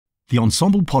The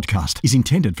Ensombl podcast is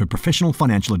intended for professional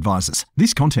financial advisors.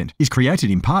 This content is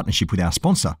created in partnership with our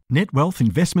sponsor, Net Wealth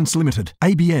Investments Limited,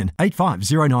 ABN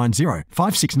 85090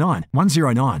 569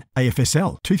 109,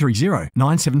 AFSL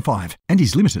 230975, and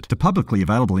is limited to publicly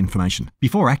available information.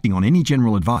 Before acting on any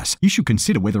general advice, you should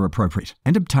consider whether appropriate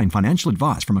and obtain financial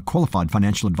advice from a qualified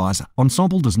financial advisor.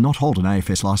 Ensombl does not hold an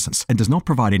AFS license and does not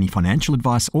provide any financial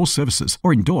advice or services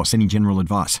or endorse any general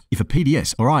advice. If a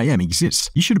PDS or IM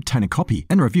exists, you should obtain a copy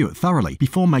and review it thoroughly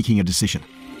before making a decision.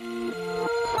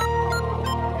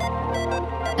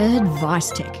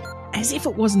 AdviceTech. As if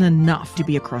it wasn't enough to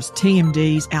be across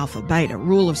TMDs, alpha, beta,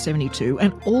 rule of 72,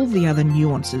 and all the other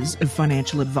nuances of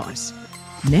financial advice.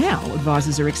 Now,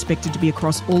 advisors are expected to be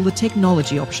across all the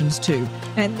technology options too,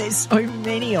 and there's so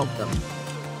many of them.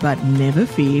 But never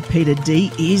fear, Peter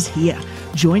D is here.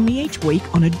 Join me each week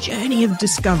on a journey of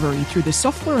discovery through the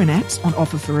software and apps on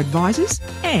offer for advisors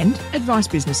and advice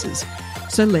businesses.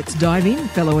 So let's dive in,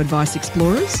 fellow advice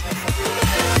explorers.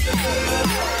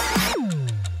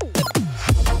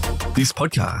 This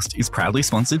podcast is proudly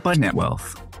sponsored by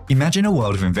NetWealth. Imagine a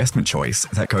world of investment choice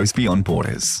that goes beyond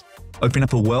borders. Open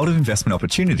up a world of investment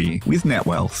opportunity with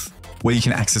NetWealth, where you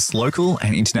can access local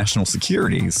and international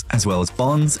securities, as well as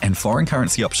bonds and foreign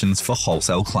currency options for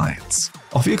wholesale clients.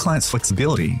 Offer your clients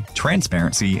flexibility,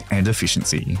 transparency, and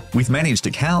efficiency with managed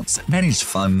accounts, managed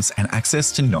funds, and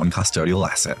access to non-custodial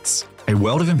assets. A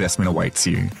world of investment awaits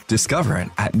you. Discover it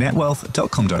at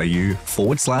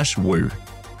netwealth.com.au/woo.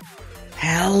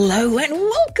 Hello and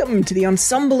welcome to the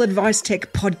Ensombl AdviceTech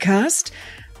podcast.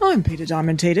 I'm Peter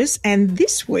Diamantidis, and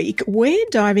this week we're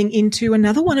diving into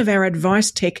another one of our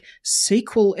AdviceTech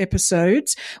sequel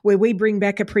episodes where we bring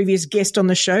back a previous guest on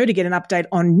the show to get an update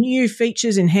on new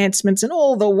features, enhancements, and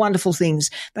all the wonderful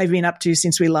things they've been up to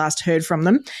since we last heard from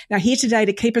them. Now, here today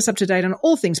to keep us up to date on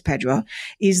all things Padua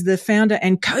is the founder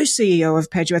and co-CEO of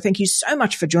Padua. Thank you so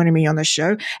much for joining me on the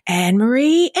show,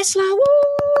 Anne-Marie Esler. Woo!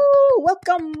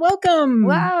 Welcome.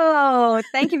 Wow.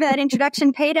 Thank you for that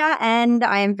introduction, Peter. And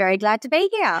I am very glad to be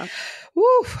here. Woo,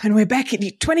 and we're back in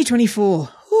 2024.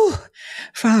 Woo,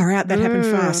 far out. That happened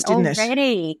fast, didn't it?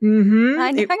 Already. Mm-hmm.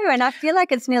 I know, and I feel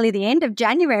like it's nearly the end of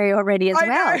January already as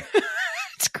well. Know.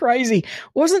 It's crazy.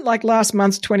 Wasn't like last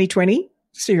month's 2020?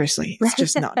 Seriously, it's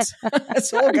just nuts.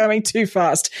 It's all going too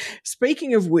fast.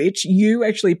 Speaking of which, you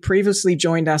actually previously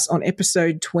joined us on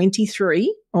episode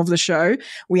 23 of the show.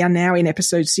 We are now in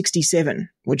episode 67,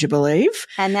 would you believe?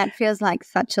 And that feels like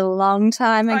such a long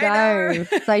time ago.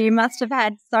 So you must have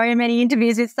had so many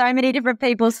interviews with so many different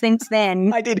people since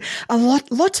then. I did.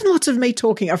 Lots and lots of me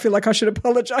talking. I feel like I should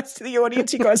apologise to the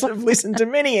audience. You guys have listened to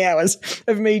many hours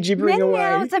of me gibbering away. Many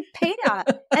hours of Peter.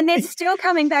 And they're still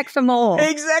coming back for more.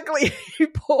 Exactly. You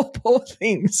poor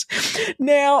things.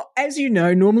 Now, as you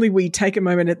know, normally we take a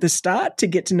moment at the start to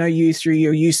get to know you through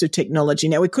your use of technology.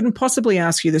 Now, we couldn't possibly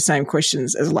ask you the same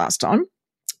questions as last time.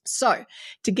 So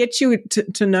to get you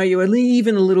to know you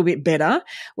even a little bit better,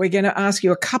 we're going to ask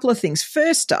you a couple of things.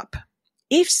 First up,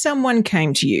 if someone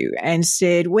came to you and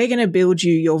said, we're going to build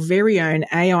you your very own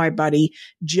AI buddy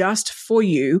just for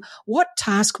you, what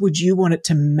task would you want it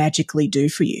to magically do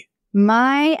for you?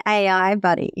 My AI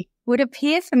buddy would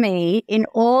appear for me in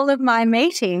all of my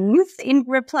meetings in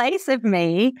replace of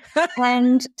me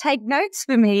and take notes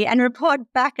for me and report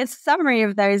back a summary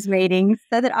of those meetings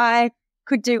so that I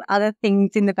could do other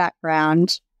things in the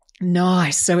background.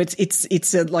 Nice. So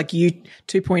it's a, like you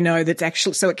 2.0 that's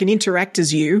actually, so it can interact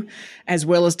as you as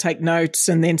well as take notes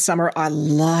and then summarize. I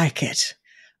like it.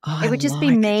 It would just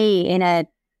be me in a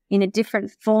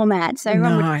different format. So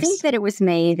everyone would think that it was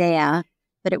me there,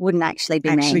 but it wouldn't actually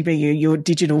be me. Be you, your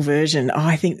digital version.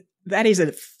 I think that is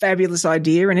a fabulous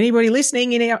idea. And anybody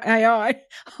listening in AI,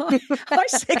 I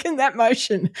second that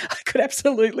motion. I could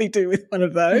absolutely do with one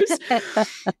of those.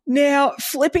 Now,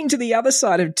 flipping to the other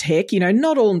side of tech,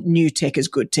 not all new tech is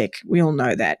good tech. We all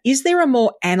know that. Is there a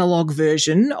more analog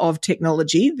version of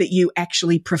technology that you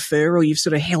actually prefer or you've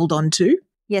sort of held on to?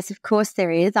 Yes, of course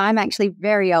there is. I'm actually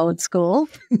very old school.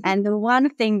 And the one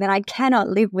thing that I cannot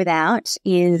live without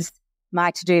is my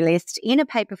to-do list in a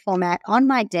paper format on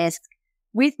my desk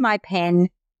with my pen,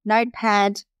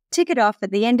 notepad, tick it off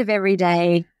at the end of every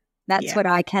day. That's what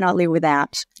I cannot live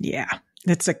without. Yeah,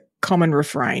 that's a common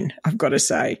refrain, I've got to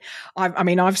say.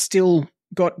 I've still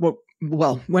got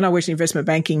when I worked in investment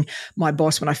banking, my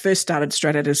boss, when I first started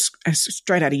straight out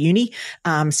of uni,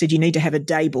 said you need to have a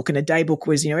day book. And a day book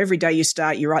was, every day you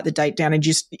start, you write the date down and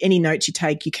just any notes you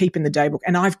take, you keep in the day book.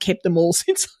 And I've kept them all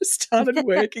since I started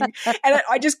working. And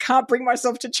I just can't bring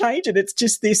myself to change it. It's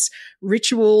just this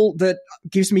ritual that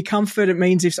gives me comfort. It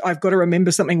means if I've got to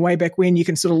remember something way back when, you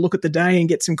can sort of look at the day and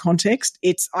get some context.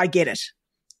 I get it.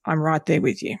 I'm right there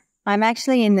with you. I'm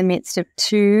actually in the midst of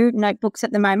 2 notebooks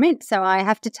at the moment. So I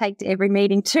have to take to every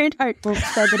meeting 2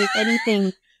 notebooks so that if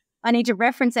anything, I need to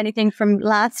reference anything from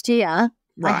last year,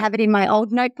 Right. I have it in my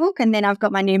old notebook, and then I've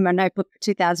got my new notebook for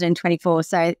 2024.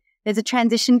 So there's a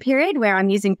transition period where I'm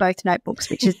using both notebooks,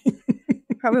 which is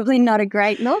probably not a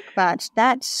great look, but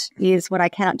that is what I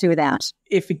cannot do without.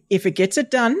 If it gets it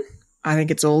done, I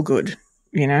think it's all good,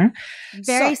 you know.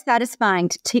 Very satisfying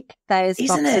to tick those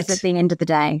Isn't boxes it? at the end of the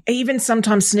day. Even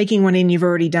sometimes sneaking one in you've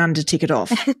already done to tick it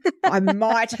off. I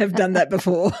might have done that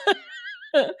before.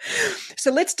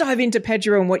 So let's dive into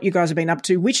Padua and what you guys have been up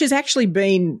to, which has actually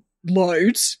been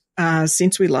loads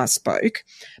since we last spoke.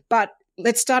 But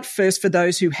let's start first for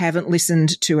those who haven't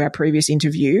listened to our previous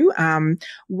interview.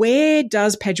 Where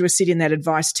does Padua sit in that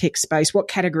advice tech space? What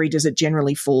category does it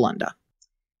generally fall under?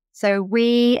 So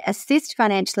we assist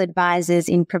financial advisors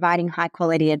in providing high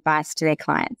quality advice to their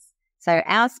clients. So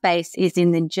our space is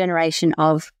in the generation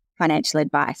of financial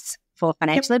advice for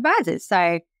financial advisors.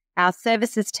 So our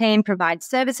services team provides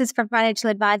services for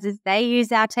financial advisors. They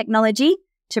use our technology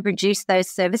to produce those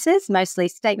services, mostly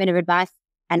statement of advice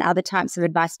and other types of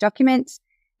advice documents.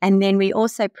 And then we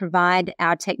also provide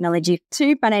our technology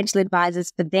to financial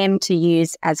advisors for them to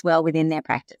use as well within their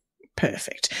practice.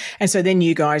 Perfect. And so then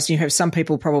you guys, you have some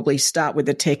people probably start with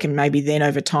the tech and maybe then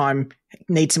over time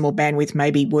need some more bandwidth,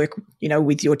 maybe work,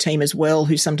 with your team as well,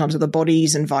 who sometimes are the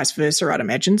bodies and vice versa, I'd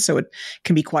imagine. So it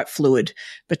can be quite fluid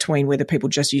between whether people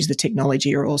just use the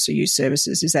technology or also use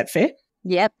services. Is that fair?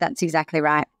 Yep, that's exactly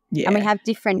right. Yeah. And we have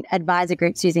different advisor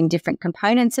groups using different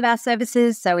components of our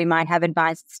services. So we might have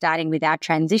advisors starting with our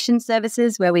transition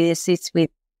services where we assist with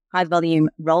high volume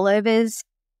rollovers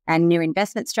and new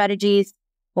investment strategies,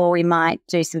 or we might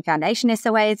do some foundation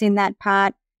SOAs in that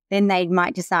part. Then they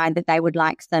might decide that they would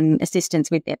like some assistance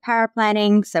with their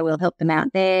paraplanning, so we'll help them out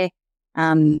there.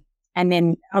 And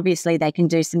then obviously they can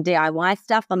do some DIY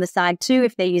stuff on the side too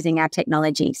if they're using our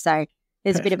technology. So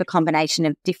there's a bit of a combination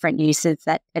of different uses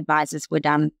that advisors would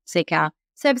seek our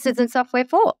services and software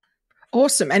for.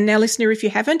 Awesome. And now, listener, if you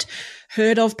haven't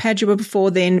heard of Padua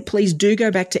before, then please do go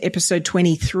back to episode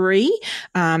 23.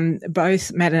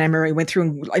 Both Matt and Anne-Marie went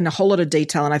through in a whole lot of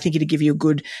detail, and I think it'll give you a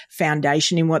good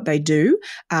foundation in what they do,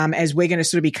 as we're going to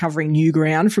sort of be covering new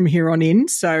ground from here on in.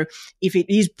 So if it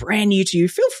is brand new to you,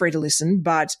 feel free to listen.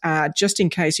 But just in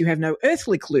case you have no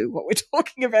earthly clue what we're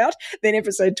talking about, then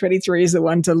episode 23 is the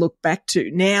one to look back to.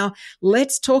 Now,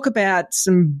 let's talk about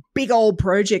some big old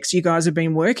projects you guys have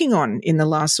been working on in the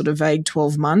last sort of vague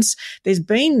 12 months. There's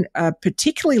been a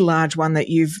particularly large one that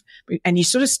you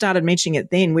sort of started mentioning it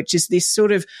then, which is this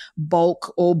sort of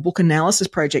bulk or book analysis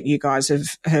project you guys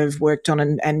have worked on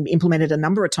and implemented a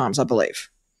number of times, I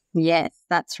believe. Yes,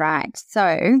 that's right.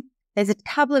 So there's a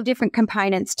couple of different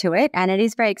components to it, and it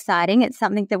is very exciting. It's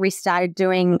something that we started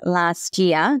doing last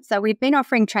year. So we've been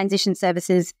offering transition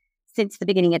services since the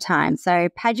beginning of time. So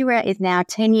Padua is now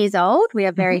 10 years old. We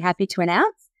are very happy to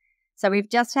announce. So we've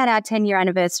just had our 10-year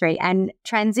anniversary, and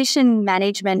transition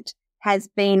management has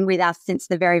been with us since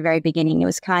the very, very beginning. It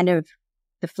was kind of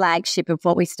the flagship of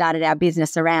what we started our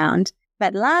business around.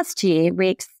 But last year, we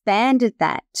expanded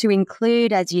that to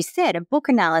include, as you said, a book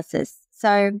analysis.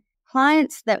 So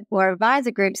clients that were advisor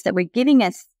groups that were giving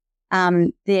us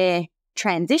their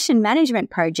transition management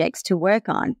projects to work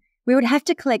on, we would have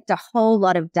to collect a whole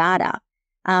lot of data.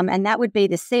 And that would be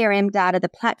the CRM data, the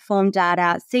platform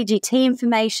data, CGT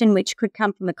information, which could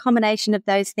come from a combination of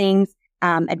those things,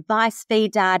 advice fee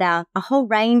data, a whole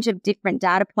range of different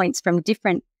data points from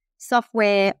different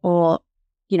software or,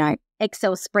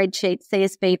 Excel spreadsheets,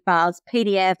 CSV files,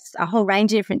 PDFs, a whole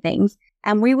range of different things.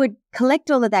 And we would collect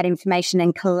all of that information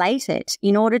and collate it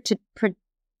in order to,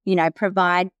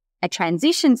 provide a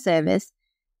transition service,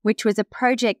 which was a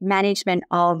project management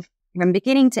of from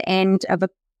beginning to end of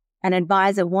an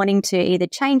advisor wanting to either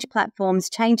change platforms,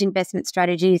 change investment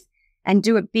strategies, and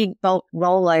do a big bulk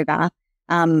rollover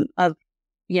of,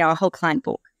 a whole client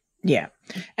book. Yeah.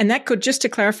 And that could, just to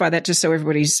clarify that, just so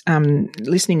everybody's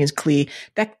listening is clear,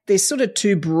 that there's sort of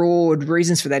two broad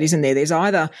reasons for that, isn't there? There's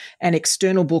either an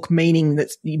external book, meaning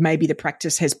that maybe the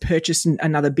practice has purchased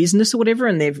another business or whatever,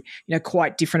 and they've,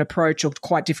 quite different approach or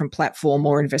quite different platform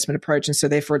or investment approach. And so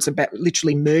therefore it's about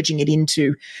literally merging it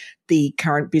into the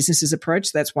current business's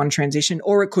approach. That's one transition.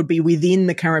 Or it could be within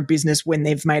the current business when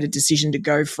they've made a decision to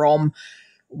go from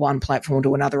one platform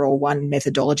to another or one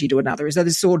methodology to another. Is that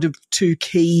the sort of two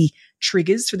key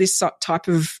triggers for this type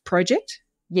of project?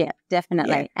 Yeah,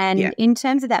 definitely. Yeah. And in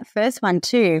terms of that first one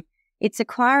too, it's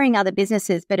acquiring other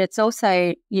businesses, but it's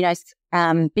also,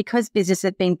 because businesses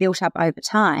have been built up over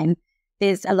time,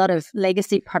 there's a lot of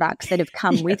legacy products that have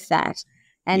come with that.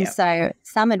 And so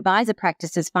some advisor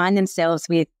practices find themselves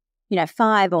with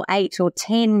 5 or 8 or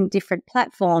 10 different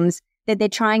platforms that they're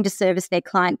trying to service their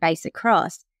client base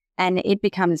across. And it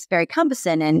becomes very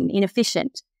cumbersome and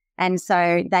inefficient. And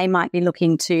so they might be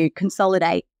looking to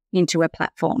consolidate into a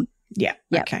platform. Yeah.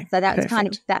 Yep. Okay. So that's kind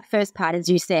of that first part, as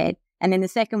you said. And then the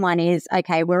second one is,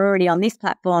 okay, we're already on this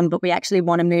platform, but we actually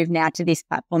want to move now to this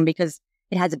platform because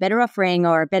it has a better offering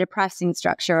or a better pricing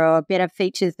structure or better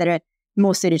features that are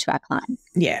more suited to our clients.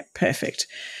 Yeah, perfect.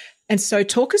 And so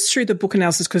talk us through the book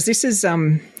analysis, because this is,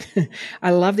 I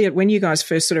love when you guys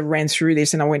first sort of ran through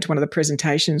this, and I went to one of the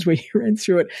presentations where you ran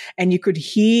through it, and you could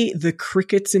hear the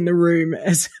crickets in the room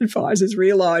as advisors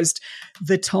realized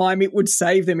the time it would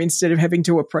save them instead of having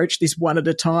to approach this one at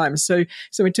a time. So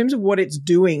in terms of what it's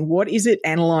doing, what is it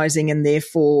analyzing and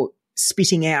therefore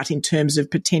spitting out in terms of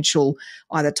potential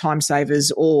either time savers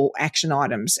or action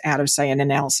items out of, say, an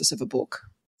analysis of a book?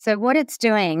 So what it's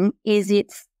doing is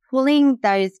it's pulling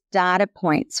those data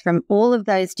points from all of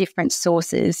those different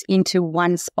sources into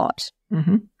one spot.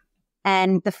 Mm-hmm.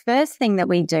 And the first thing that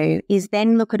we do is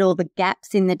then look at all the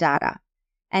gaps in the data.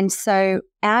 And so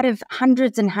out of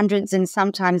hundreds and hundreds and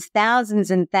sometimes thousands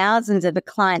and thousands of a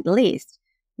client list,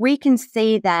 we can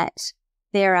see that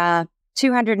there are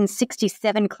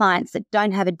 267 clients that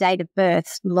don't have a date of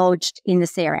birth lodged in the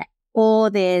CRM, or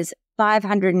there's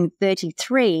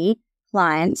 533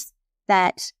 clients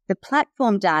that the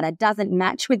platform data doesn't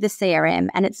match with the CRM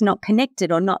and it's not connected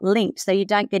or not linked, so you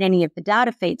don't get any of the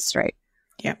data feeds through.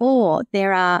 Yeah. Or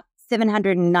there are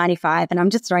 795, and I'm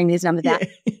just throwing these numbers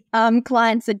out,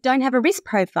 clients that don't have a risk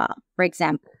profile, for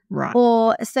example. Right.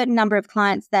 Or a certain number of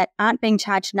clients that aren't being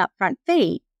charged an upfront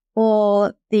fee,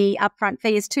 or the upfront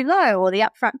fee is too low, or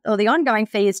the ongoing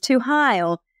fee is too high.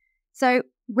 So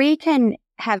we can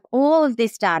have all of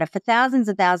this data for thousands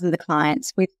and thousands of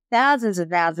clients with thousands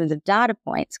and thousands of data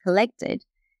points collected,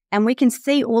 and we can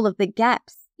see all of the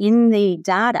gaps in the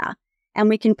data, and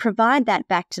we can provide that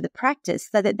back to the practice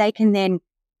so that they can then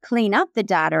clean up the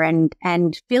data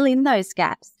and fill in those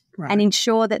gaps. Right. And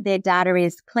ensure that their data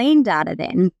is clean data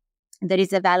then that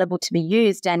is available to be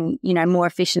used and, more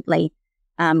efficiently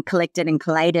collected and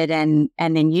collated and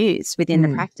then used within the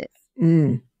practice.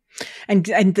 Mm. And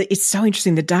it's so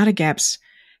interesting, the data gaps.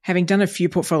 Having done a few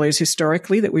portfolios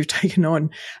historically that we've taken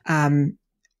on,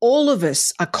 all of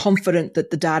us are confident that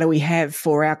the data we have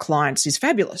for our clients is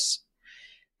fabulous.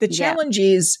 The challenge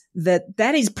is that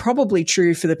is probably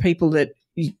true for the people that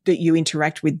you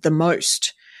interact with the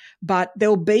most. But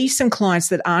there'll be some clients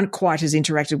that aren't quite as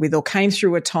interacted with or came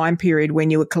through a time period when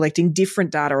you were collecting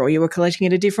different data or you were collecting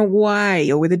it a different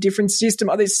way or with a different system.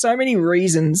 Oh, there's so many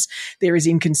reasons there is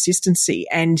inconsistency.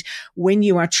 And when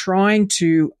you are trying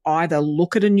to either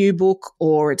look at a new book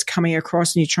or it's coming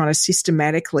across and you're trying to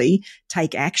systematically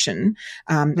take action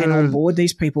and onboard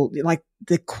these people, like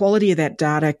the quality of that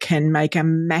data can make a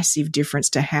massive difference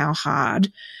to how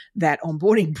hard that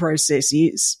onboarding process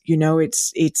is.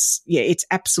 It's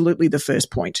absolutely the first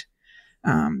point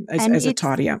as a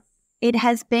tidy up. It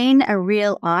has been a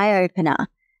real eye-opener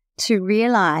to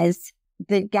realize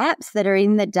the gaps that are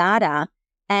in the data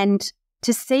and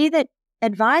to see that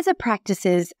advisor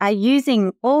practices are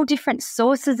using all different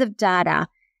sources of data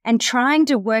and trying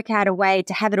to work out a way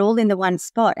to have it all in the one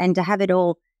spot and to have it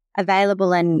all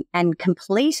available and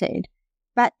completed.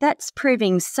 But that's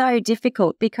proving so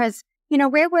difficult because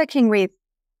we're working with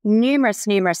numerous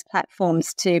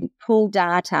platforms to pull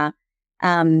data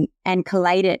and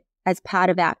collate it as part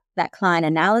of that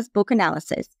client book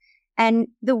analysis. And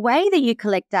the way that you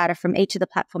collect data from each of the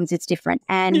platforms is different.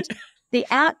 And the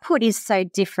output is so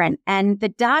different. And the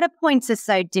data points are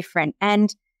so different.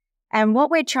 And what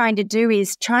we're trying to do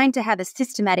is trying to have a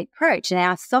systematic approach. And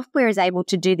our software is able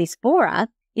to do this for us,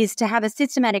 is to have a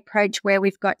systematic approach where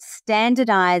we've got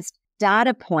standardized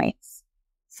data points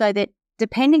so that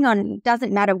depending on,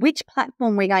 doesn't matter which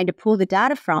platform we're going to pull the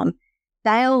data from,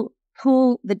 they'll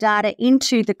pull the data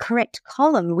into the correct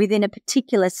column within a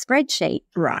particular spreadsheet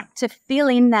to fill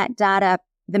in that data,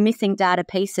 the missing data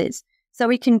pieces. So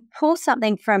we can pull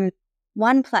something from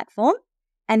one platform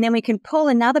and then we can pull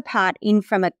another part in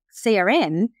from a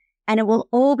CRM and it will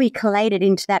all be collated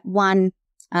into that one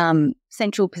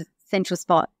central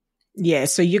spot. Yeah.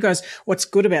 So you guys, what's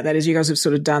good about that is you guys have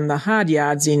sort of done the hard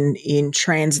yards in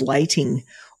translating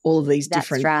all of these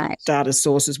different data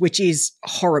sources, which is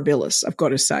horribilis, I've got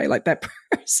to say. Like that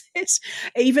process,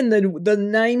 even the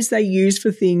names they use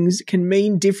for things can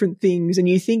mean different things. And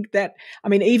you think that,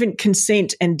 even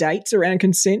consent and dates around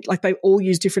consent, like they all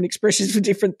use different expressions for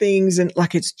different things. And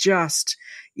like it's just,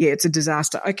 it's a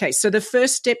disaster. Okay. So the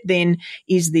first step then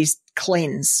is this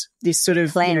cleanse, this sort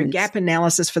of gap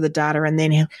analysis for the data. And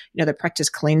then, the practice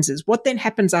cleanses. What then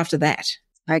happens after that?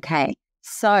 Okay.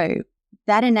 So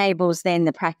that enables then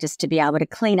the practice to be able to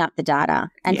clean up the data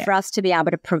and for us to be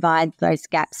able to provide those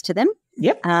gaps to them.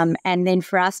 Yep. And then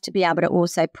for us to be able to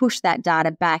also push that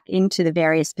data back into the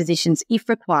various positions if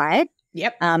required.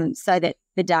 Yep. So that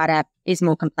the data is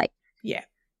more complete. Yeah.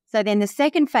 So then the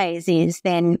second phase is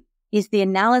the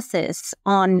analysis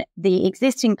on the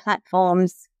existing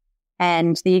platforms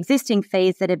and the existing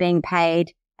fees that are being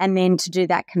paid, and then to do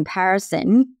that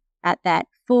comparison at that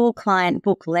full client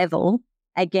book level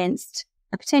against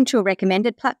a potential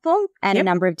recommended platform and a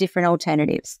number of different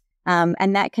alternatives.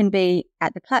 And that can be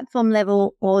at the platform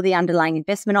level or the underlying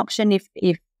investment option. If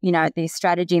the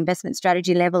investment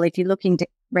strategy level, if you're looking to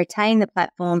retain the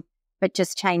platform but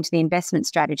just change the investment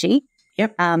strategy.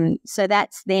 Yep. So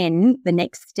that's then the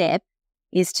next step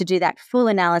is to do that full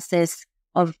analysis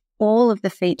of all of the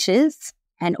features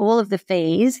and all of the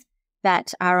fees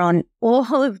that are on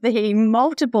all of the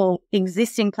multiple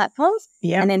existing platforms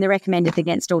and then the recommended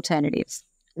against alternatives.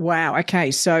 Wow.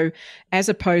 Okay. So as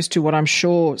opposed to what I'm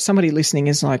sure somebody listening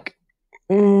is like,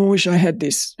 oh, I wish I had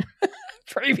this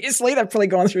previously. They've probably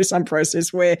gone through some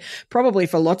process where probably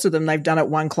for lots of them, they've done it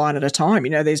one client at a time.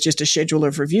 There's just a schedule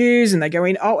of reviews and they go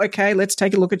in, oh, okay, let's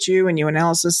take a look at you and your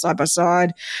analysis side by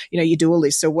side. You do all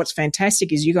this. So what's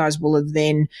fantastic is you guys will have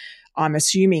then, I'm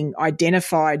assuming,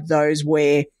 identified those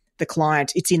where the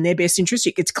client, it's in their best interest.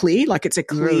 It's clear, like it's a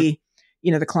clear,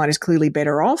 the client is clearly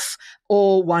better off,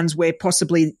 or ones where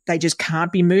possibly they just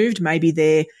can't be moved. Maybe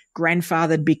they're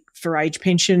grandfathered for age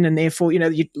pension and therefore,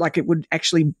 it would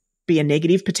actually be a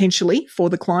negative potentially for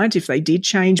the client if they did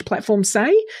change platform,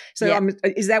 say. So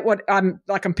is that what I'm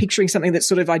picturing something that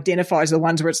sort of identifies the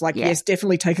ones where it's like, yes,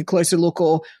 definitely take a closer look,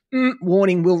 or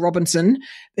warning, Will Robinson,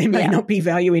 there may not be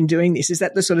value in doing this. Is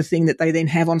that the sort of thing that they then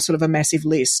have on sort of a massive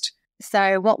list?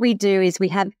 So what we do is we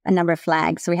have a number of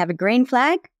flags. So we have a green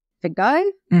flag for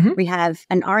go. Mm-hmm. We have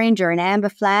an orange or an amber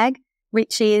flag,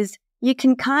 which is you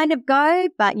can kind of go,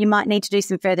 but you might need to do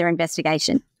some further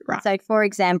investigation. Right. So, for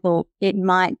example, it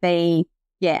might be,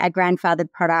 a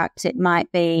grandfathered product. It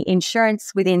might be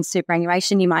insurance within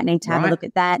superannuation. You might need to have a look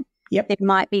at that. Yep. It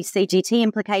might be CGT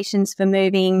implications for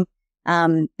moving.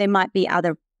 There might be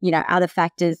other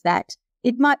factors that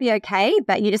it might be okay,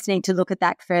 but you just need to look at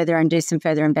that further and do some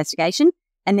further investigation.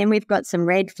 And then we've got some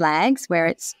red flags where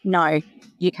it's, no,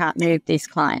 you can't move this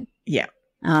client. Yeah.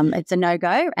 It's a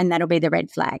no-go, and that'll be the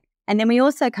red flag. And then we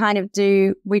also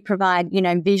we provide,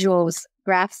 visuals,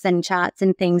 graphs and charts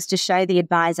and things to show the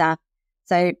advisor.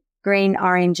 So green,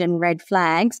 orange and red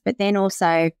flags, but then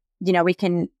also, we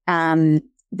can,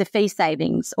 the fee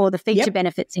savings or the feature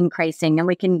benefits increasing, and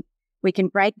we can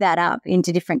break that up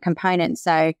into different components.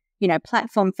 So,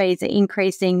 platform fees are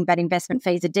increasing, but investment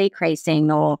fees are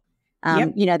decreasing, or,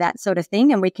 that sort of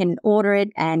thing. And we can order it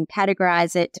and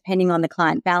categorize it depending on the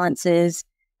client balances.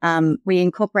 We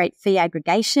incorporate fee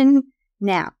aggregation.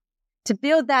 Now, to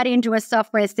build that into a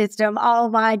software system, oh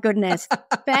my goodness,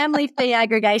 family fee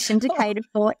aggregation to cater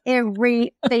for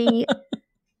every fee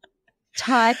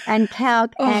type and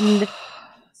calc and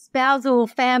spousal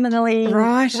family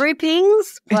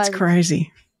groupings. It's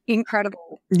crazy.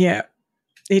 Incredible. Yeah,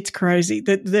 it's crazy.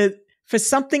 For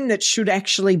something that should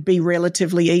actually be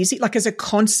relatively easy, like as a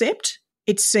concept,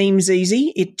 it seems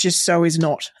easy. It just so is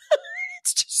not.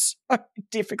 It's just so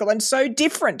difficult and so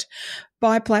different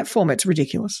by platform. It's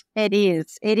ridiculous. It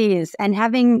is. And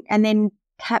then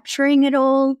capturing it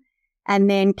all and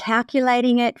then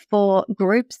calculating it for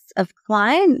groups of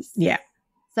clients. Yeah.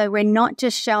 So we're not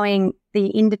just showing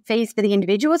the fees for the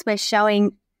individuals, we're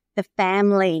showing the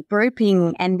family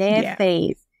grouping and their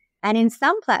fees. And in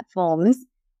some platforms,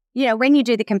 when you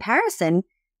do the comparison,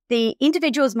 the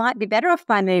individuals might be better off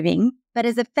by moving, but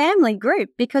as a family group,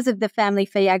 because of the family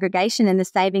fee aggregation and the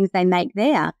savings they make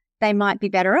there, they might be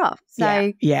better off.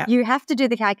 So you have to do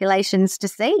the calculations to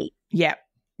see. Yeah,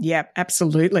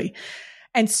 absolutely.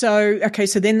 And so,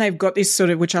 so then they've got this sort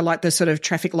of, which I like, the sort of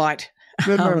traffic light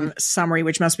summary,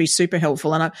 which must be super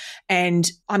helpful.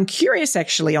 And I'm curious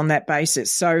actually on that basis.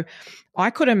 So I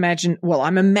could imagine,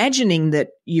 I'm imagining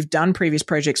that you've done previous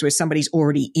projects where somebody's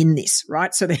already in this,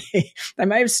 right? So they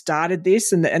may have started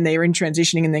this and they're in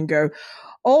transitioning and then go,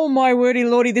 oh my wordy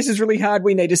lordy, this is really hard.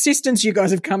 We need assistance. You guys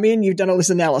have come in, you've done all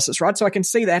this analysis, right? So I can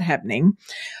see that happening.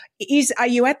 Are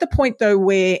you at the point though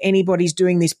where anybody's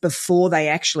doing this before they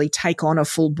actually take on a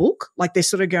full book? Like they're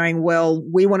sort of going, well,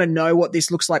 we want to know what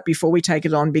this looks like before we take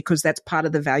it on because that's part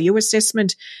of the value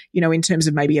assessment, in terms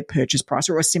of maybe a purchase price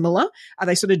or a similar. Are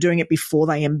they sort of doing it before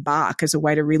they embark as a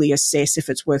way to really assess if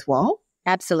it's worthwhile?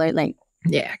 Absolutely.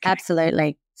 Yeah. Okay.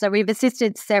 Absolutely. So we've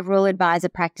assisted several advisor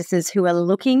practices who are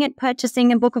looking at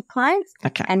purchasing a book of clients.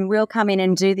 Okay. And we'll come in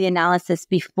and do the analysis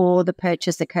before the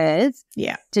purchase occurs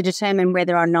to determine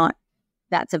whether or not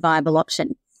that's a viable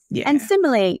option. Yeah. And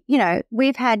similarly,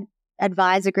 we've had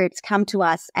advisor groups come to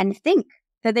us and think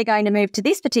that they're going to move to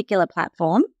this particular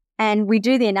platform, and we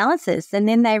do the analysis, and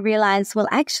then they realize, well,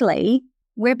 actually,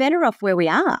 we're better off where we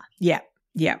are. Yeah.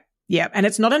 And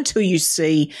it's not until you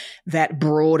see that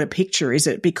broader picture, is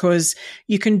it? Because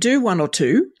you can do one or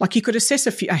two, like you could assess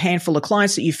a handful of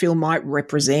clients that you feel might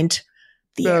represent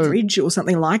the average or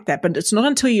something like that. But it's not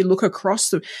until you look across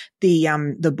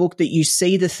the book that you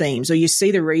see the themes or you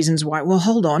see the reasons why, well,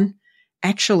 hold on,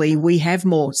 actually we have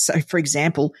more. So for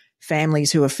example,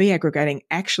 families who are fee aggregating,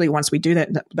 actually, once we do that,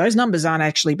 those numbers aren't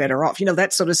actually better off,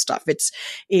 that sort of stuff.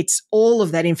 It's all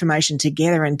of that information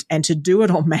together and to do it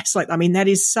en masse. That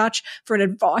is such, for an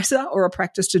advisor or a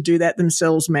practice to do that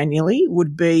themselves manually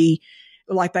would be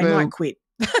like they might quit.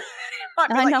 Might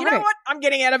be like, you know what? I'm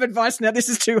getting out of advice now. This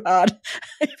is too hard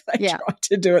if they try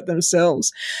to do it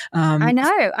themselves. I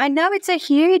know. It's a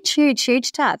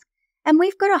huge task. And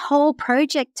we've got a whole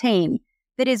project team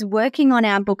that is working on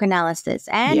our book analysis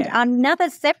and another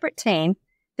separate team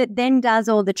that then does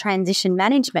all the transition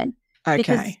management. Okay.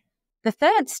 Because the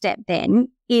third step then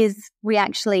is we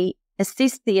actually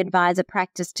assist the advisor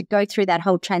practice to go through that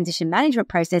whole transition management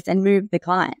process and move the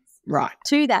clients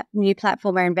to that new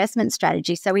platform or investment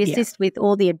strategy. So we assist with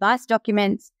all the advice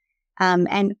documents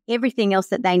and everything else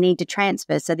that they need to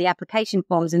transfer. So the application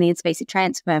forms and the in-specie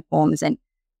transfer forms and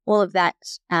all of that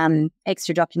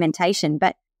extra documentation.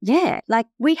 But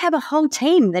we have a whole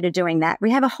team that are doing that.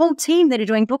 We have a whole team that are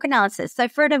doing book analysis. So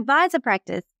for an advisor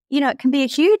practice, it can be a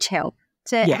huge help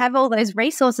to have all those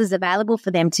resources available for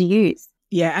them to use.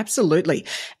 Yeah, absolutely.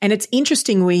 And it's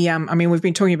interesting. We've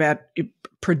been talking about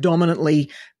predominantly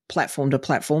platform to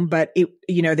platform, but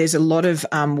there's a lot of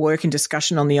work and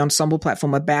discussion on the Ensombl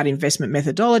platform about investment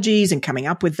methodologies and coming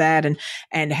up with that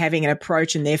and having an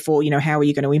approach, and therefore, how are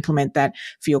you going to implement that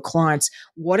for your clients?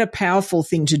 What a powerful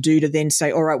thing to do to then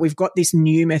say, all right, we've got this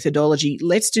new methodology.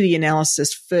 Let's do the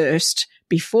analysis first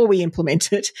before we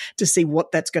implement it to see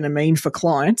what that's going to mean for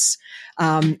clients,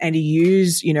 and to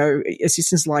use,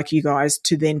 assistants like you guys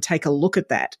to then take a look at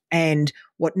that. And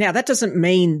now that doesn't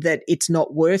mean that it's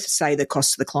not worth, say, the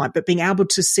cost to the client, but being able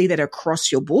to see that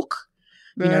across your book,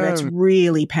 that's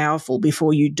really powerful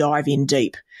before you dive in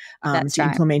deep to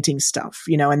implementing stuff,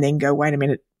 and then go, wait a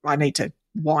minute, I need to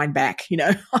wind back,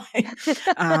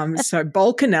 so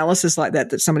bulk analysis like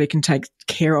that somebody can take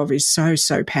care of is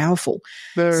so powerful.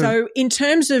 So in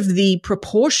terms of the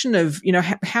proportion of,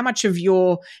 how much of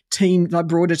your team, like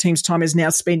broader team's time is now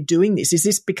spent doing this, is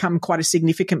this become quite a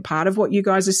significant part of what you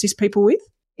guys assist people with?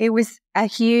 It was a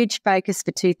huge focus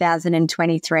for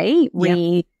 2023.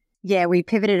 We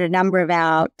pivoted a number of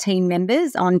our team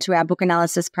members onto our book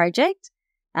analysis project.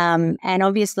 And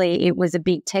obviously it was a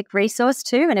big tech resource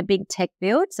too and a big tech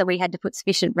build. So we had to put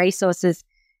sufficient resources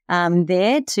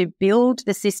there to build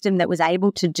the system that was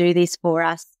able to do this for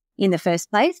us in the first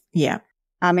place. Yeah.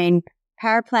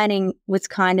 Paraplanning was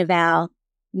kind of our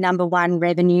number one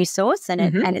revenue source and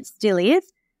it still is,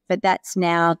 but that's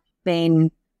now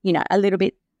been, a little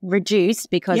bit reduced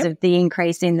because of the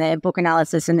increase in the book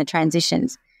analysis and the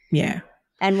transitions. Yeah.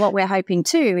 And what we're hoping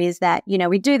too is that,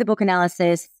 we do the book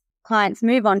analysis, clients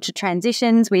move on to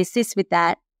transitions, we assist with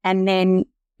that, and then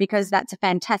because that's a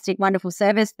fantastic, wonderful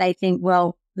service, they think,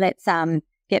 well, let's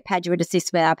get Padua to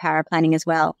assist with our paraplanning as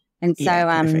well. And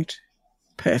so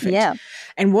perfect. Yeah.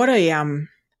 And what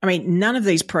none of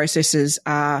these processes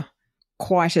are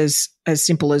quite as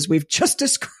simple as we've just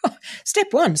described. Step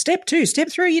 1, step 2, step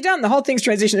 3, you're done. The whole thing's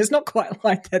transition. It's not quite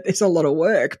like that. There's a lot of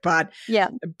work, but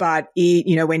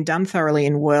when done thoroughly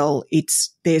and well,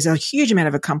 there's a huge amount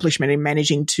of accomplishment in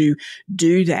managing to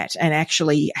do that and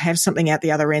actually have something out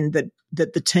the other end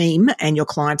that the team and your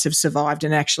clients have survived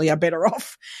and actually are better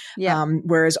off. Yeah.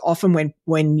 Whereas often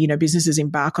when businesses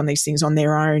embark on these things on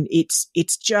their own,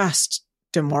 it's just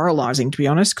demoralizing, to be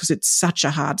honest, because it's such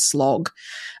a hard slog.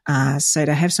 So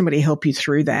to have somebody help you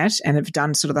through that and have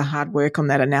done sort of the hard work on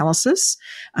that analysis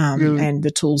and the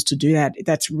tools to do that,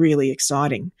 that's really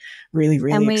exciting. Really,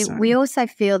 really exciting. And we also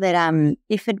feel that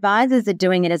if advisors are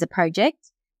doing it as a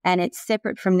project and it's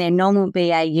separate from their normal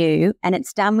BAU and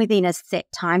it's done within a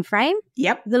set time frame,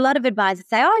 a lot of advisors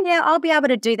say, oh, yeah, I'll be able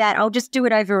to do that. I'll just do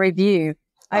it over review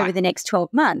over the next 12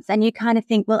 months. And you kind of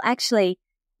think, well, actually,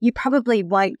 you probably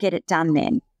won't get it done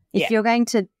then. If you're going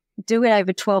to do it over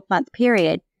a 12-month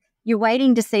period, you're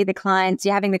waiting to see the clients,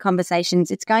 you're having the conversations.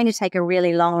 It's going to take a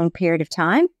really long period of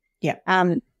time. Yeah.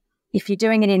 If you're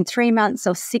doing it in 3 months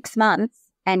or 6 months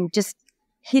and just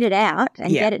hit it out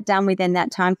and Yeah. get it done within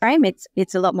that time frame,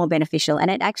 it's a lot more beneficial, and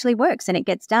it actually works and it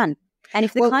gets done. And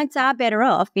if the clients are better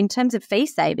off in terms of fee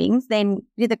savings, then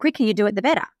the quicker you do it, the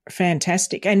better.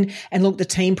 Fantastic. And look, the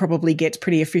team probably gets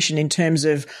pretty efficient in terms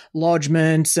of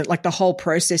lodgements and like the whole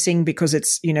processing, because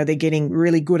it's, they're getting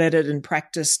really good at it and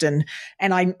practiced. And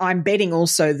I'm betting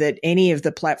also that any of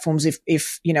the platforms,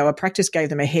 if a practice gave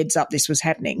them a heads up this was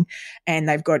happening, and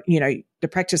they've got, the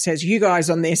practice has you guys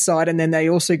on their side and then they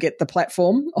also get the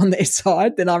platform on their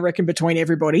side, then I reckon between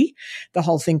everybody, the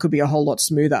whole thing could be a whole lot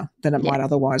smoother than it might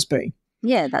otherwise be.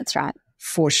 Yeah, that's right.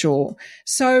 For sure.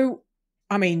 So,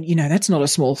 I mean, that's not a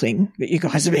small thing that you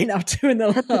guys have been up to in the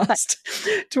last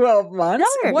 12 months.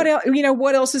 No.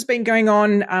 What else has been going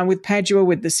on with Padua,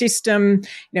 with the system?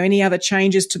 Any other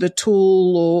changes to the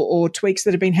tool or tweaks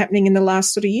that have been happening in the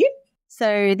last sort of year?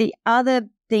 So the other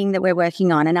thing that we're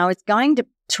working on, and I was going to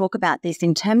talk about this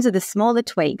in terms of the smaller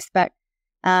tweaks, but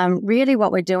really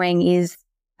what we're doing is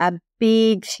a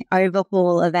big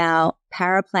overhaul of our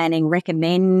paraplanning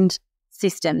recommend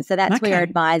system. So that's where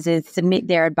advisors submit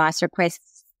their advice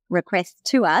requests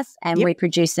to us, and we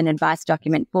produce an advice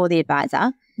document for the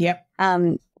advisor. Yep.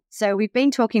 So we've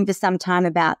been talking for some time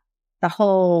about the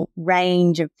whole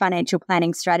range of financial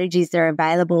planning strategies that are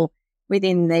available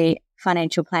within the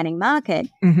financial planning market,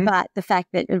 but the fact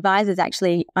that advisors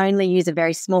actually only use a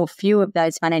very small few of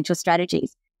those financial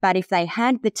strategies. But if they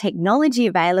had the technology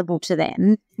available to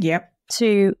them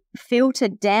to filter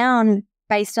down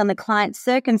based on the client's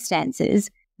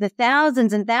circumstances, the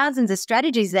thousands and thousands of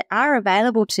strategies that are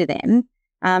available to them,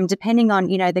 depending on,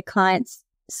 the client's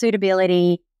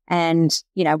suitability and,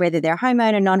 whether they're a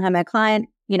homeowner, non-homeowner client,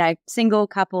 single,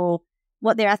 couple,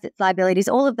 what their assets, liabilities,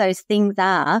 all of those things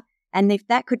are. And if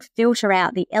that could filter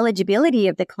out the eligibility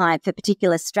of the client for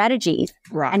particular strategies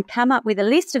and come up with a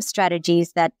list of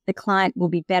strategies that the client will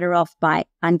be better off by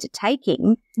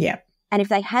undertaking. Yeah. And if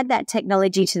they had that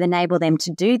technology to enable them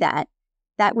to do that,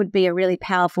 that would be a really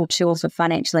powerful tool for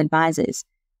financial advisors.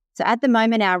 So at the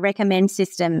moment, our recommend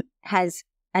system has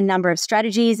a number of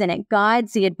strategies, and it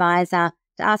guides the advisor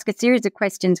to ask a series of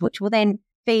questions, which will then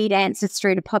feed answers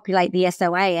through to populate the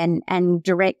SOA and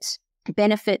direct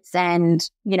benefits and,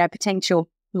 potential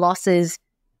losses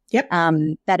that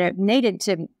are needed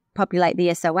to populate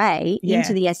the SOA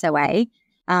into the SOA.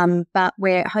 But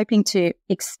we're hoping to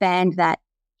expand that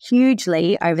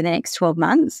hugely over the next 12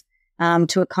 months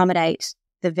to accommodate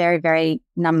the very, very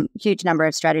huge number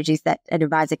of strategies that an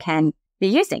advisor can be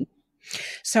using.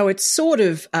 So it's sort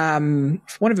of, for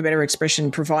want of a better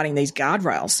expression, providing these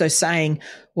guardrails. So saying,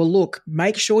 well, look,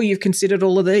 make sure you've considered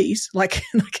all of these,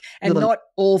 and not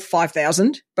all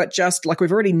 5,000, but just like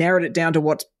we've already narrowed it down to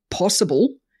what's possible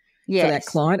for that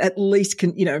client. At least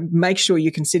make sure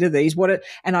you consider these. What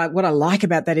I like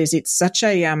about that is it's such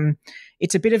a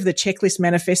it's a bit of the checklist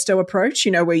manifesto approach,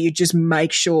 where you just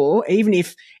make sure, even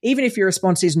if your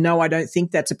response is no, I don't think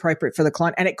that's appropriate for the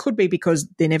client, and it could be because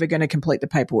they're never going to complete the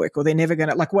paperwork or they're never going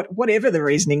to whatever the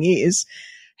reasoning is,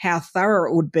 how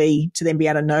thorough it would be to then be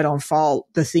able to note on file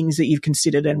the things that you've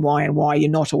considered and why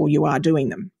you're not or you are doing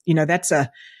them.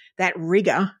 That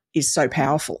rigor is so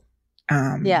powerful.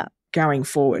 Going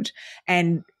forward.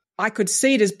 And I could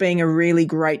see it as being a really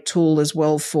great tool as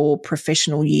well for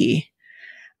professional year,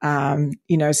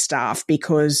 staff,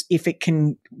 because if it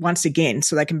can, once again,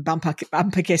 so they can bump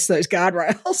against those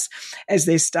guardrails as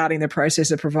they're starting the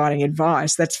process of providing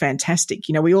advice, that's fantastic.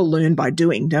 We all learn by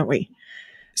doing, don't we?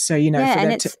 So,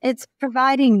 it's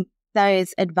providing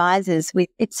those advisors with,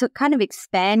 it's kind of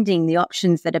expanding the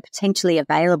options that are potentially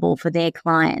available for their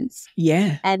clients.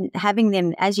 Yeah. And having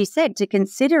them, as you said, to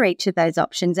consider each of those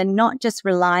options and not just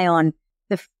rely on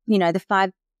the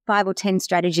five or 10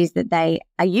 strategies that they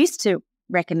are used to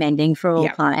recommending for all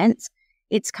clients.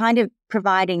 It's kind of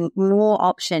providing more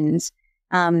options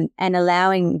and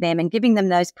allowing them and giving them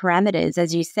those parameters,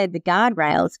 as you said, the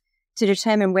guardrails, to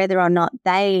determine whether or not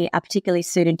they are particularly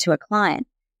suited to a client.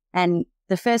 And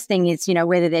the first thing is,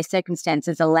 whether their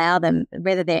circumstances allow them,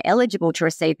 whether they're eligible to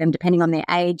receive them, depending on their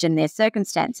age and their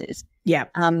circumstances. Yeah.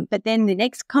 But then the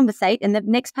next part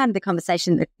of the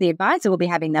conversation that the advisor will be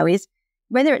having, though, is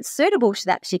whether it's suitable to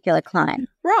that particular client.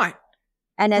 Right.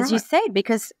 And as you said,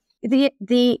 because the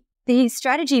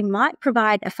strategy might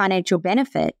provide a financial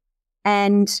benefit,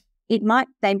 and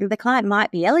the client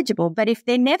might be eligible, but if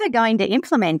they're never going to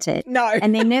implement it,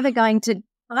 and they're never going to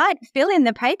fill in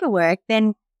the paperwork,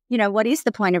 then what is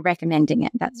the point of recommending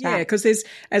it? That's right. Yeah, because there's,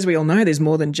 as we all know, there's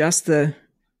more than just the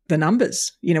the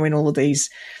numbers, in all of these,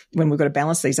 when we've got to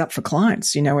balance these up for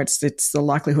clients, it's the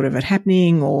likelihood of it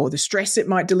happening or the stress it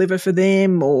might deliver for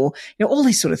them or, all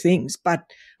these sort of things.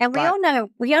 And we all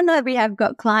know we have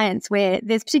got clients where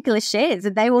there's particular shares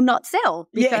that they will not sell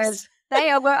because were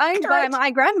owned by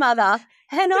my grandmother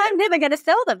and I'm never going to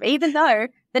sell them, even though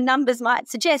the numbers might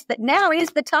suggest that now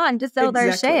is the time to sell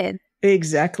those shares.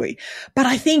 Exactly. But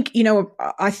I think,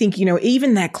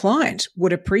 even that client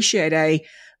would appreciate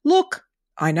look,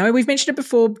 I know we've mentioned it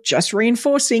before, just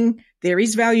reinforcing there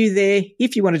is value there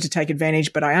if you wanted to take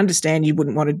advantage, but I understand you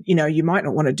wouldn't want to, you might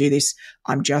not want to do this.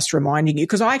 I'm just reminding you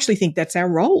because I actually think that's our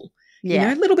role.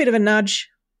 Yeah. A little bit of a nudge,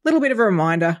 a little bit of a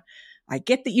reminder. I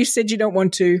get that you said you don't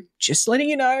want to, just letting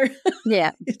you know.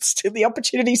 Yeah. It's still, the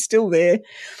opportunity's still there.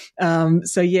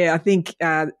 I think,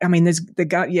 there's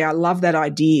I love that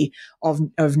idea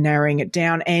of narrowing it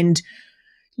down. And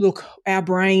look, our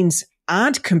brains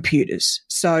aren't computers.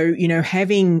 So,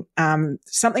 having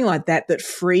something like that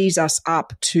frees us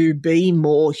up to be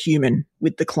more human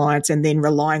with the clients and then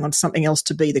relying on something else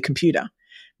to be the computer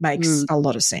makes a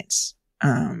lot of sense.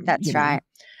 That's right.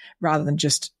 Rather than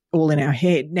just all in our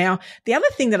head. Now, the other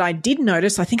thing that I did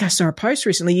notice, I think I saw a post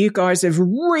recently, you guys have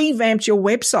revamped your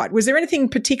website. Was there anything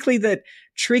particularly that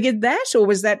triggered that, or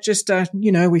was that just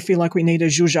we feel like we need a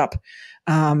zhuzh up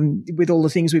with all the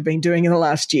things we've been doing in the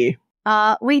last year?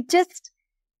 We've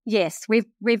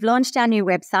launched our new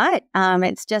website.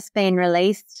 It's just been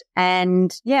released,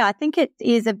 and I think it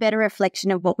is a better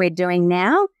reflection of what we're doing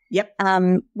now. Yep.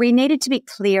 We needed to be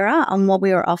clearer on what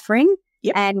we were offering.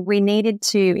 Yep. And we needed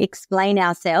to explain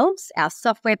ourselves, our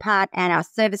software part and our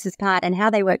services part and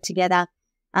how they work together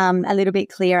a little bit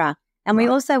clearer. And we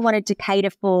also wanted to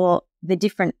cater for the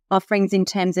different offerings in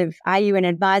terms of, are you an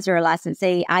advisor or a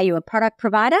licensee? Are you a product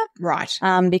provider? Right.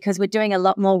 Because we're doing a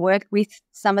lot more work with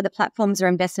some of the platforms or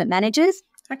investment managers.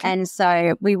 Okay. And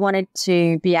so we wanted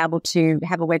to be able to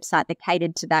have a website that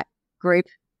catered to that group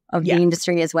of the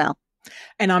industry as well.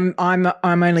 And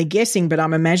I'm only guessing, but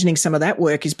I'm imagining some of that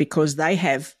work is because they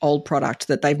have old product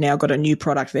that they've now got a new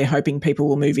product they're hoping people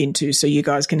will move into. So you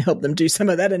guys can help them do some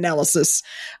of that analysis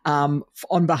on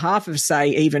behalf of, say,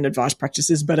 even advice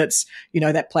practices. But it's,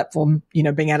 that platform,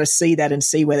 being able to see that and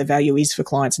see where the value is for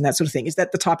clients and that sort of thing. Is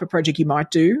that the type of project you might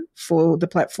do for the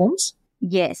platforms?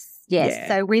 Yes. Yeah.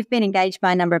 So we've been engaged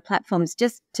by a number of platforms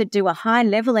just to do a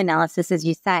high-level analysis, as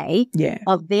you say,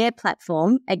 of their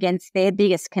platform against their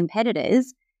biggest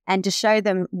competitors and to show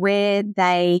them where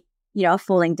they, are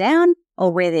falling down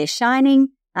or where they're shining.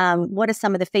 What are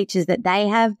some of the features that they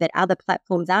have that other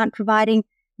platforms aren't providing?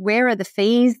 Where are the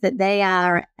fees that they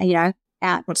are,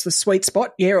 out? What's the sweet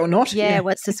spot, or not? Yeah,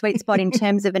 what's the sweet spot in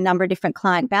terms of a number of different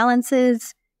client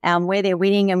balances, where they're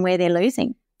winning and where they're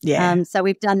losing. Yeah. So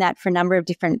we've done that for a number of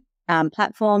different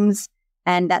platforms,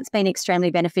 and that's been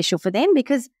extremely beneficial for them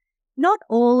because not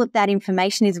all of that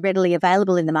information is readily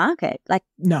available in the market.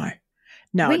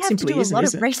 No, we it have simply to do isn't, a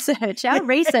lot of research. Our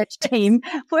research team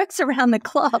works around the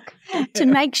clock to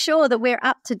make sure that we're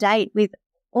up to date with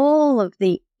all of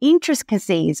the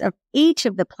intricacies of each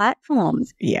of the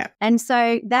platforms. Yeah. And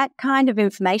so that kind of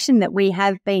information that we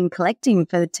have been collecting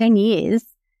for 10 years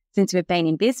since we've been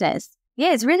in business,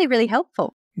 is really, really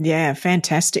helpful. Yeah,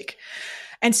 fantastic.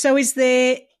 And so is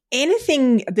there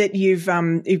anything that you've,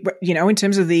 in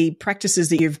terms of the practices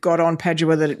that you've got on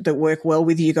Padua that work well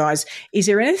with you guys, is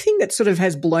there anything that sort of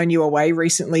has blown you away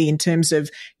recently in terms of,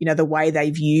 the way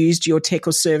they've used your tech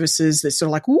or services that's sort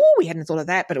of like, ooh, we hadn't thought of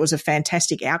that, but it was a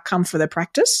fantastic outcome for the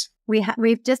practice?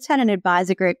 We've just had an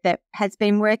advisor group that has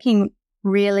been working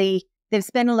really, they've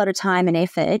spent a lot of time and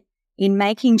effort in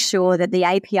making sure that the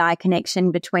API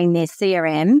connection between their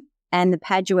CRM and the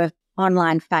Padua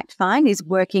online fact find is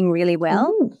working really well.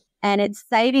 Ooh. And it's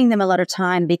saving them a lot of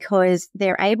time because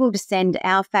they're able to send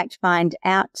our fact find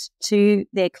out to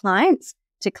their clients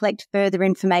to collect further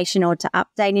information or to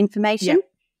update information.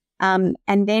 Yep.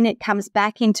 And then it comes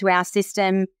back into our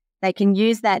system. They can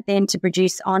use that then to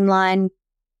produce online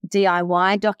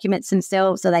DIY documents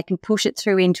themselves, so they can push it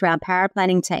through into our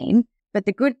paraplanning team. But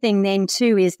the good thing then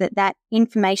too is that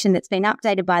information that's been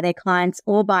updated by their clients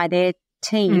or by their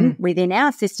team within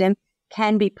our system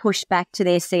can be pushed back to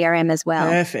their CRM as well.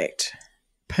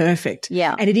 Perfect.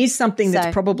 Yeah. And it is something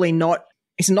that's probably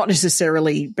it's not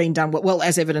necessarily been done well,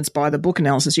 as evidenced by the book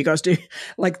analysis you guys do.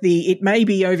 It may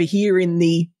be over here in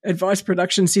the advice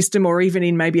production system or even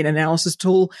in maybe an analysis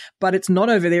tool, but it's not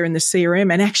over there in the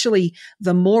CRM. And actually,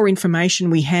 the more information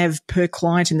we have per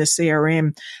client in the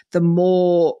CRM, the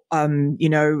more,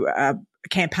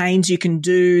 campaigns you can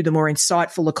do, the more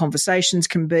insightful the conversations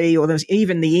can be, or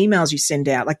even the emails you send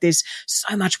out. Like there's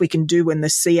so much we can do when the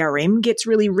CRM gets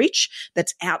really rich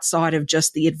that's outside of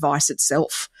just the advice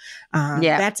itself.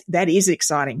 That is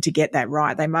exciting to get that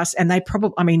right. They must, and they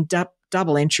probably, I mean,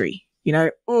 double entry,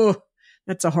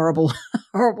 that's a horrible,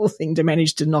 horrible thing to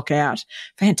manage to knock out.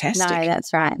 Fantastic. No,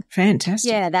 that's right.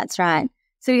 Fantastic. Yeah, that's right.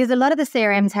 So because a lot of the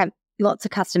CRMs have lots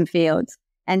of custom fields.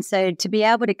 And so to be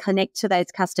able to connect to those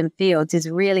custom fields is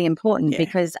really important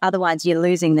because otherwise you're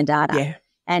losing the data. Yeah.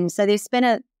 And so they've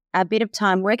spent a bit of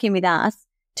time working with us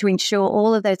to ensure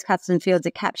all of those custom fields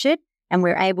are captured and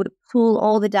we're able to pull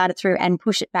all the data through and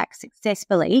push it back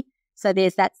successfully. So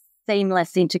there's that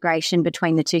seamless integration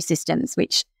between the two systems,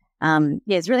 which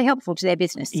is really helpful to their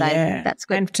business. So that's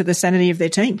good. And to the sanity of their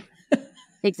team.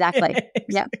 Exactly.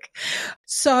 Yeah.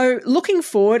 So looking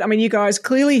forward, I mean, you guys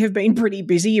clearly have been pretty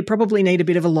busy. You probably need a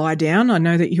bit of a lie down. I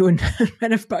know that you and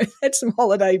Ben have both had some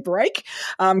holiday break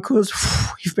because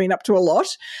you've been up to a lot.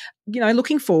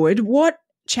 Looking forward, what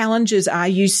challenges are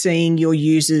you seeing your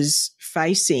users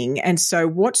facing? And so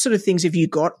what sort of things have you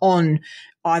got on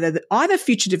either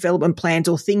future development plans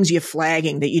or things you're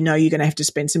flagging that you're going to have to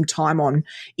spend some time on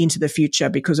into the future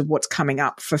because of what's coming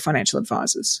up for financial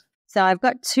advisors? So I've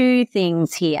got two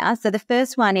things here. So the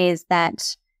first one is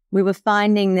that we were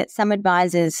finding that some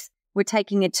advisors were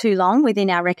taking it too long within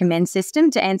our recommend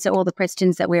system to answer all the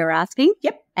questions that we were asking.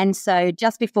 Yep. And so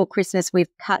just before Christmas,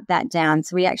 we've cut that down.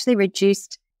 So we actually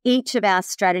reduced each of our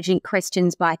strategy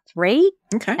questions by 3.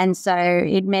 Okay. And so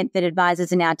it meant that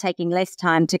advisors are now taking less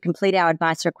time to complete our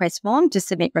advice request form to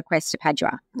submit requests to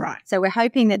Padua. Right. So we're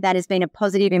hoping that has been a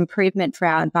positive improvement for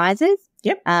our advisors.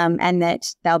 Yep. And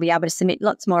that they'll be able to submit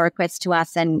lots more requests to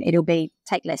us and it'll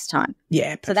take less time.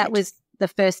 Yeah. Perfect. So that was the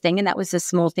first thing. And that was a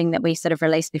small thing that we sort of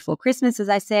released before Christmas, as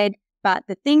I said. But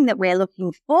the thing that we're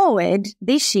looking forward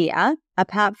this year,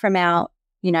 apart from our,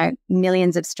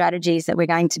 millions of strategies that we're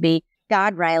going to be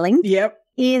guardrailing,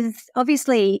 is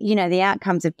obviously, the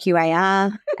outcomes of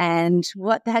QAR and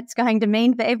what that's going to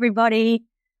mean for everybody,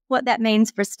 what that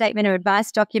means for statement of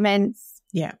advice documents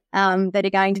that are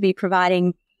going to be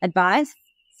providing advice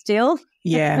still.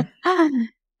 Yeah. That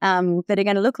are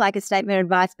going to look like a statement of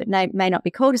advice but may not be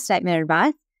called a statement of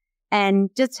advice, and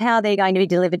just how they're going to be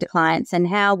delivered to clients and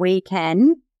how we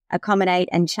can accommodate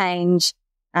and change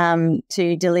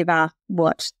to deliver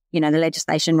what, the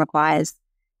legislation requires.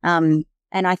 And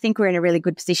I think we're in a really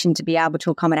good position to be able to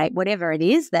accommodate whatever it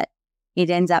is that it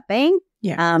ends up being.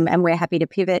 Yeah. And we're happy to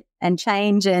pivot and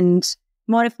change and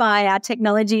modify our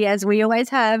technology as we always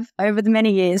have over the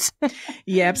many years.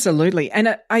 Yeah, absolutely.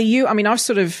 And are you,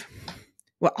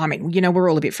 we're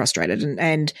all a bit frustrated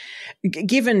and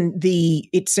given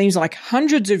it seems like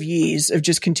hundreds of years of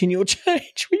just continual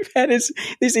change we've had as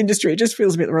this industry, it just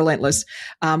feels a bit relentless.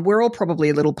 We're all probably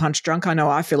a little punch drunk. I know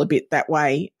I feel a bit that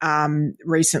way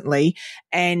recently.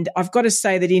 And I've got to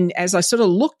say that as I sort of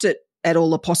looked at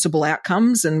all the possible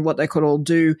outcomes and what they could all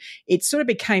do, it sort of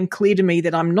became clear to me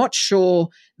that I'm not sure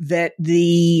that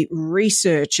the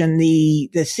research and the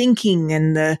thinking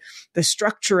and the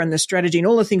structure and the strategy and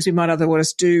all the things we might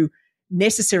otherwise do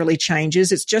necessarily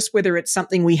changes. It's just whether it's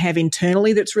something we have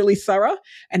internally that's really thorough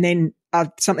and then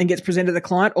something gets presented to the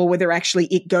client, or whether actually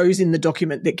it goes in the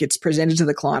document that gets presented to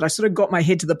the client. I sort of got my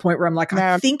head to the point where I'm like,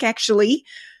 I think actually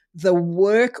the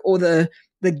work or the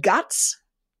guts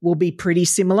will be pretty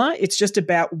similar. It's just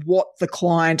about what the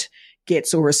client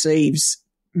gets or receives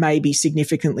may be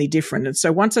significantly different. And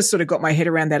so once I sort of got my head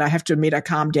around that, I have to admit I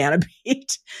calmed down a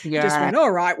bit. Yeah. Just went,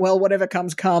 all right, well, whatever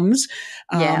comes.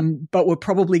 But we're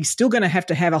probably still going to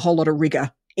have a whole lot of rigor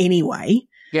anyway,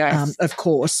 of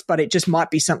course, but it just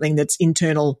might be something that's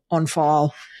internal on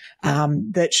file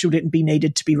that shouldn't be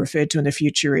needed to be referred to in the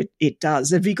future. It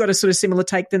does. Have you got a sort of similar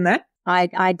take than that?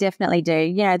 I definitely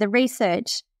do. The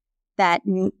research that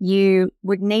you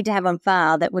would need to have on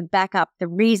file that would back up the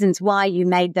reasons why you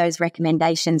made those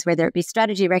recommendations, whether it be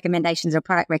strategy recommendations or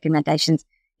product recommendations,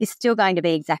 is still going to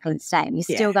be exactly the same. You're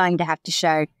still going to have to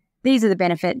show these are the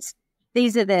benefits,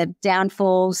 these are the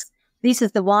downfalls, this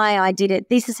is the why I did it,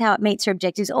 this is how it meets your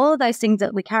objectives. All of those things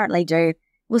that we currently do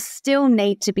will still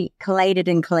need to be collated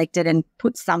and collected and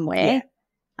put somewhere.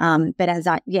 But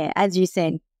as you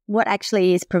said, what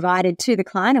actually is provided to the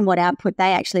client and what output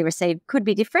they actually receive could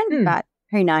be different, but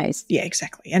who knows? Yeah,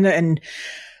 exactly. And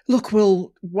look,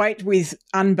 we'll wait with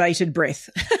unbated breath.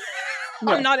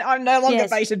 I'm no longer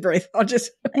bated breath.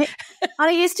 I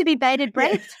used to be bated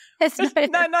breath.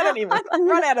 No, not anymore.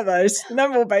 Run out of those. No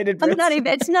more bated breath.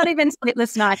 It's not even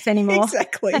sleepless nights anymore.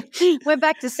 Exactly. We're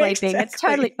back to sleeping. Exactly. It's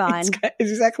totally fine.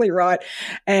 It's exactly right.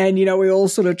 And, we all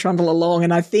sort of trundle along.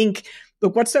 And I think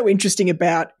Look, what's so interesting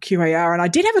about QAR, and I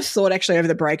did have a thought actually over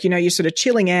the break, you're sort of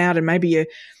chilling out and maybe you're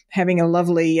having a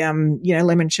lovely,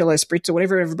 limoncello spritz or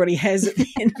whatever everybody has at the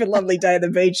end of a lovely day at the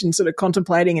beach and sort of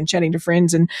contemplating and chatting to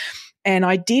friends. And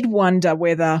I did wonder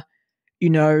whether,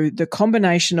 the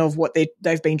combination of what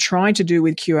they've been trying to do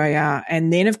with QAR,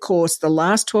 and then, of course, the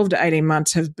last 12 to 18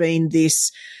 months have been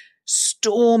this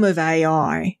storm of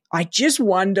AI. I just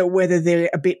wonder whether they're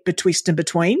a bit betwixt and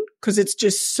between, because it's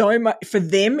just so much for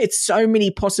them. It's so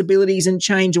many possibilities and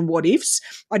change and what ifs.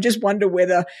 I just wonder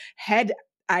whether had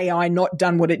AI not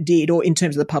done what it did, or in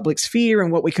terms of the public sphere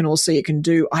and what we can all see it can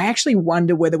do, I actually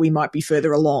wonder whether we might be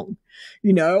further along.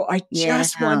 I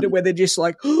just wonder whether just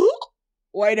like,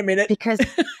 wait a minute. Because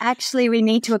actually we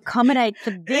need to accommodate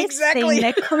for this thing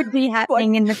that could be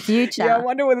happening in the future. Yeah, I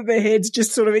wonder whether their heads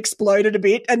just sort of exploded a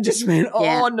bit and just went,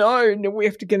 oh no,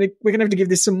 we're going to have to give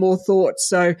this some more thought.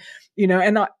 So,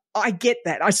 and I get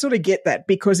that. I sort of get that,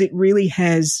 because it really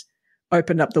has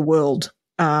opened up the world,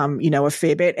 a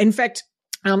fair bit. In fact,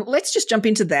 let's just jump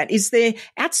into that. Is there,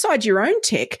 outside your own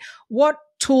tech, what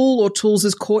tool or tools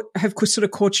have sort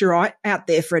of caught your eye out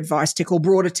there for AdviceTech or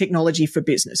broader technology for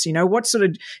business? What sort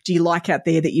of do you like out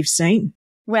there that you've seen?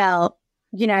 Well,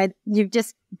 you've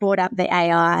just brought up the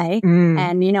AI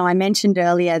and, I mentioned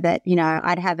earlier that,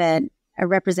 I'd have a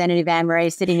representative,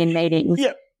 Anne-Marie, sitting in meetings,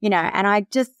 and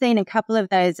I'd just seen a couple of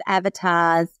those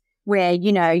avatars where,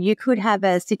 you could have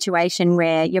a situation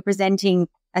where you're presenting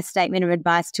a statement of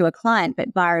advice to a client,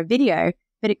 but via a video,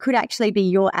 but it could actually be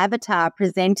your avatar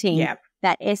presenting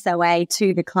that SOA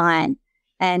to the client.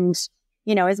 And,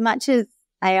 as much as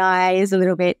AI is a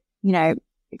little bit,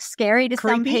 scary to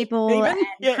some people and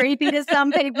creepy to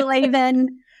some people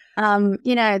even,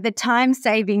 the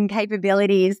time-saving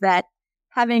capabilities that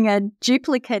having a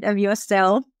duplicate of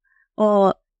yourself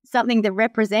or something that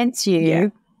represents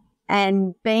you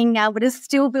and being able to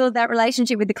still build that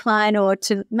relationship with the client, or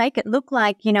to make it look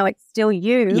like, it's still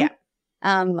you,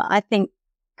 I think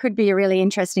could be a really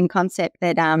interesting concept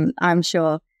that I'm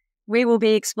sure we will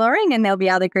be exploring, and there'll be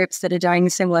other groups that are doing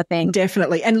similar things.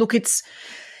 Definitely. And look, it's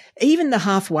even the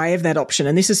halfway of that option,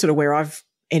 and this is sort of where I've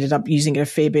ended up using it a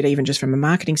fair bit, even just from a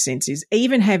marketing sense, is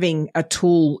even having a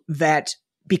tool that,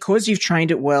 because you've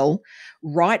trained it well,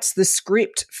 writes the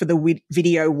script for the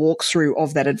video walkthrough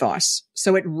of that advice.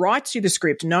 So it writes you the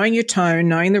script, knowing your tone,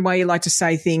 knowing the way you like to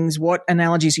say things, what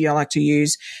analogies you like to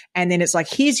use. And then it's like,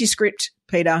 here's your script,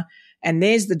 Peter, and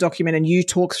there's the document, and you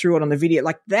talk through it on the video.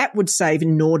 Like, that would save an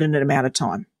inordinate amount of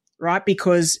time, right?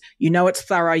 Because it's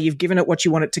thorough. You've given it what you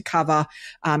want it to cover.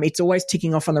 It's always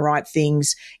ticking off on the right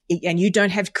things. And you don't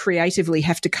have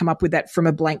to come up with that from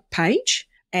a blank page.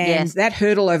 And that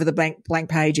hurdle over the blank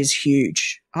page is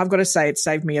huge. I've got to say, it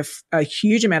saved me a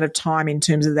huge amount of time in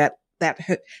terms of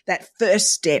that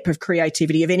first step of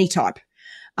creativity of any type,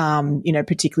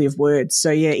 particularly of words.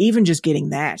 So even just getting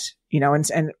that,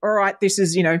 and all right, this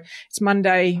is, it's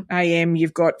Monday AM.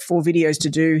 You've got 4 videos to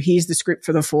do. Here's the script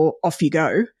for the 4. Off you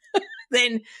go.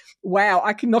 Then, wow,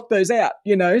 I can knock those out,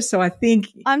 So I think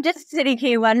I'm just sitting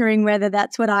here wondering whether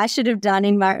that's what I should have done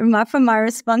for my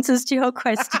responses to your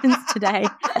questions today.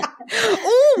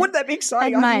 Oh, wouldn't that be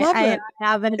exciting? I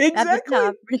love it. Exactly.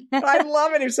 I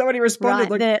love it if somebody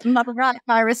responded. Write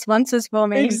my responses for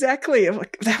me. Exactly. I'm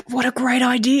like, what a great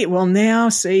idea. Well, now,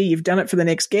 see, you've done it for the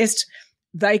next guest.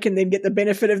 They can then get the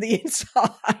benefit of the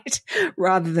insight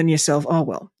rather than yourself. Oh,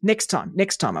 well, next time,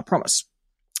 I promise.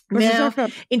 Now,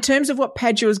 in terms of what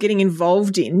Padua is getting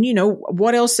involved in,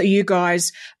 what else are you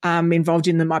guys involved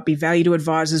in that might be value to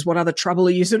advisors? What other trouble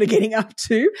are you sort of getting up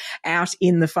to out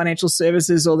in the financial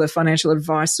services or the financial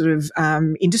advice sort of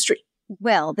industry?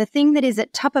 Well, the thing that is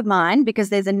at top of mind, because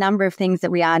there's a number of things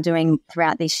that we are doing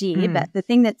throughout this year, but the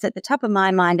thing that's at the top of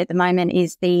my mind at the moment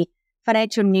is the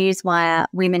Financial Newswire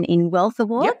Women in Wealth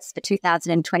Awards for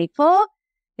 2024.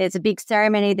 There's a big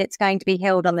ceremony that's going to be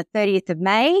held on the 30th of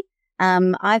May.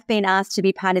 I've been asked to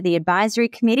be part of the advisory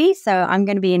committee, so I'm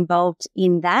going to be involved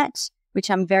in that, which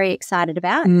I'm very excited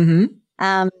about.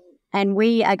 And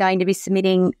we are going to be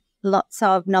submitting lots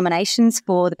of nominations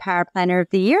for the Paraplanner of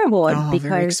the Year award,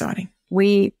 because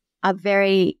we are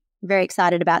very, very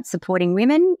excited about supporting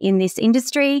women in this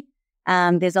industry.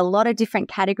 There's a lot of different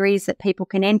categories that people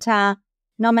can enter.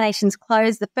 Nominations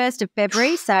close the 1st of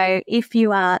February, so if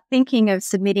you are thinking of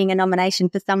submitting a nomination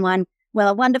for someone,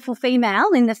 a wonderful female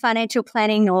in the financial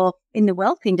planning or in the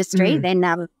wealth industry, then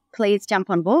please jump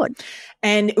on board.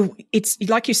 And it's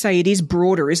like you say, it is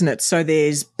broader, isn't it? So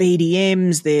there's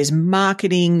BDMs, there's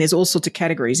marketing, there's all sorts of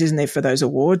categories, isn't there, for those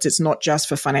awards? It's not just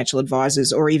for financial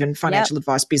advisors or even financial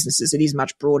advice businesses. It is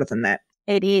much broader than that.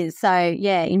 It is. So,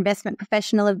 yeah, Investment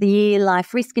Professional of the Year,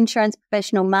 Life Risk Insurance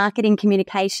Professional, Marketing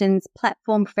Communications,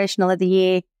 Platform Professional of the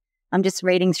Year. I'm just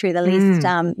reading through the list.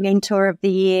 Mentor of the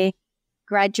Year,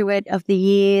 Graduate of the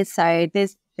Year. So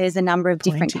there's a number of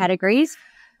different categories.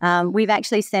 We've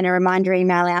actually sent a reminder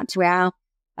email out to our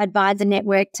advisor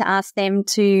network to ask them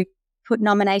to put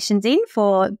nominations in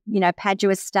for,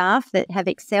 Padua staff that have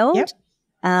excelled. Yep.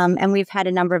 And we've had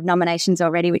a number of nominations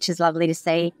already, which is lovely to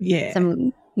see. Yeah.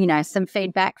 Some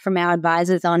feedback from our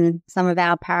advisors on some of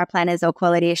our paraplanners or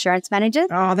quality assurance managers.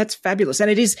 Oh, that's fabulous. And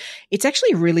it's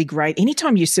actually really great.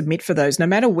 Anytime you submit for those, no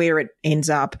matter where it ends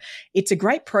up, it's a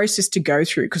great process to go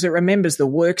through because it remembers the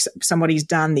work somebody's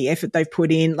done, the effort they've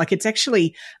put in. Like, it's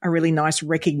actually a really nice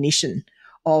recognition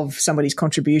of somebody's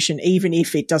contribution, even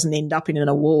if it doesn't end up in an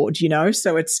award,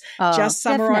 So it's just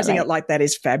summarizing it like that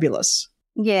is fabulous.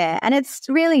 Yeah. And it's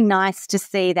really nice to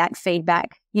see that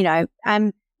feedback,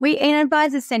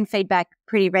 advisors send feedback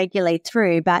pretty regularly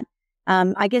through, but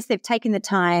I guess they've taken the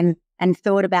time and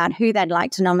thought about who they'd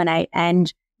like to nominate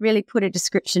and really put a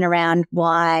description around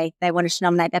why they wanted to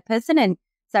nominate that person. And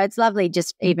so it's lovely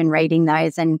just even reading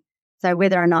those. And so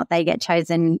whether or not they get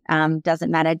chosen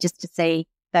doesn't matter. Just to see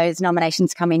those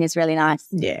nominations come in is really nice.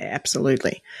 Yeah,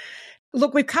 absolutely.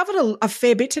 Look, we've covered a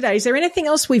fair bit today. Is there anything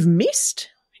else we've missed?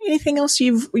 Anything else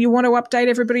you want to update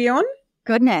everybody on?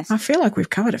 Goodness. I feel like we've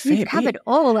covered a fair bit. We've covered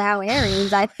all our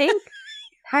areas, I think.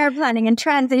 Paraplanning and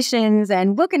transitions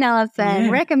and book analysis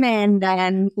and recommend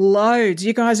and loads.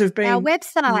 You guys have been our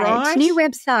website, right? New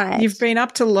website. You've been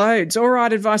up to loads. All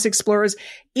right, Advice Explorers.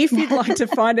 If you'd like to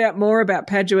find out more about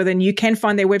Padua, then you can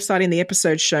find their website in the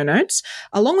episode show notes,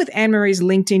 along with Anne-Marie's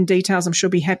LinkedIn details. I'm sure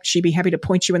she'd be happy to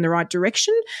point you in the right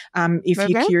direction if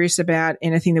you're curious about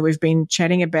anything that we've been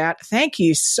chatting about. Thank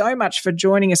you so much for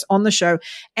joining us on the show.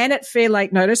 And at fair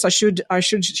late notice, I should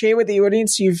share with the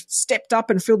audience, you've stepped up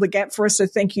and filled the gap for us. So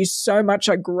thank you so much.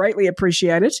 I greatly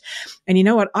appreciate it. And you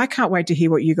know what? I can't wait to hear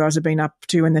what you guys have been up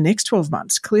to in the next 12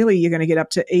 months. Clearly, you're going to get up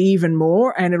to even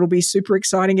more and it'll be super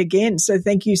exciting again. So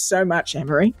thank you so much,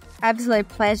 Anne-Marie. Absolute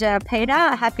pleasure, Peter.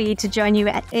 Happy to join you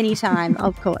at any time,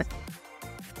 of course.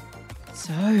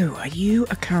 So, are you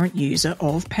a current user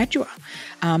of Padua?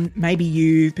 Maybe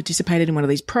you've participated in one of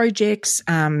these projects,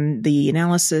 the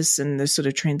analysis and the sort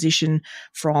of transition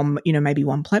from, maybe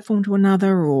one platform to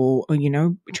another or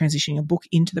transitioning a book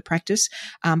into the practice.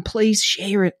 Please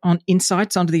share it on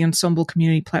insights onto the Ensombl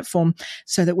community platform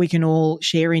so that we can all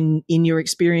share in your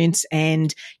experience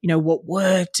and, what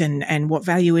worked and what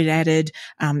value it added,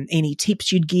 any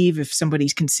tips you'd give if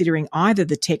somebody's considering either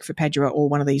the tech for Padua or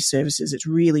one of these services. It's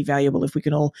really valuable if we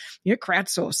can all,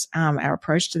 crowdsource our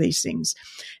approach to these things.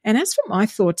 And as for my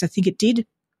thoughts, I think it did,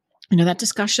 that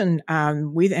discussion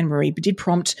with Anne-Marie did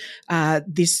prompt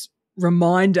this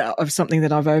reminder of something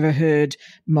that I've overheard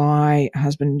my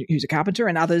husband, who's a carpenter,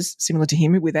 and others similar to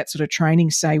him with that sort of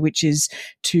training say, which is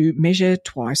to measure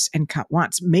twice and cut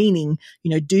once, meaning,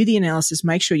 do the analysis,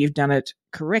 make sure you've done it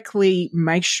correctly,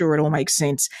 make sure it all makes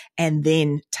sense, and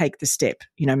then take the step,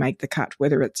 make the cut,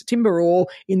 whether it's timber or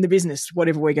in the business,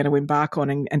 whatever we're going to embark on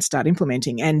and start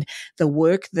implementing. And the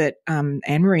work that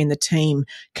Anne-Marie and the team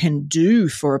can do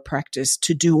for a practice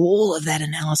to do all of that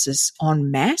analysis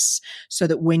en masse so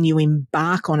that when you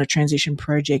embark on a transition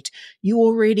project, you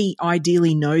already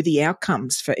ideally know the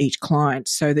outcomes for each client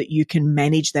so that you can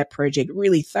manage that project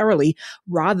really thoroughly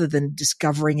rather than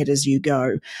discovering it as you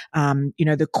go.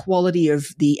 The quality of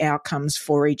the outcomes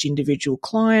for each individual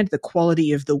client, the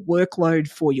quality of the workload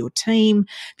for your team,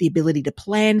 the ability to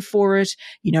plan for it.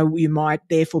 You might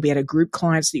therefore be able to group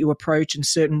clients that you approach in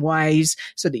certain ways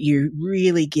so that you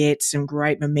really get some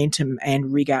great momentum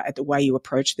and rigor at the way you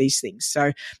approach these things.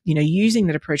 So, using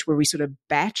that approach where we sort of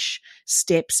batch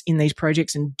steps in these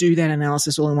projects and do that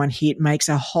analysis all in one hit makes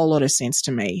a whole lot of sense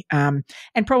to me, and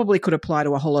probably could apply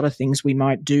to a whole lot of things we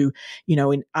might do,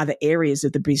 in other areas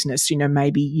of the business,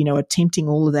 maybe, attempting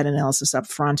all of that analysis up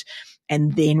front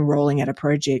and then rolling out a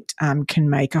project can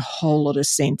make a whole lot of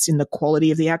sense in the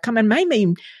quality of the outcome and may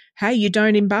mean hey, you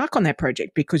don't embark on that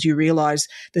project because you realize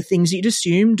the things you'd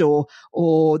assumed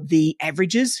or the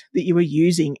averages that you were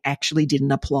using actually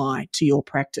didn't apply to your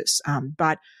practice.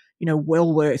 But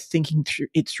well worth thinking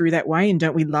through that way. And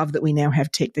don't we love that we now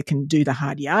have tech that can do the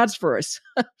hard yards for us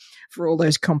for all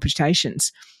those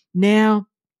computations. Now,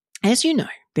 as you know,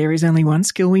 there is only one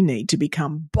skill we need to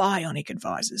become bionic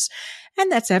advisors, and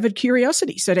that's avid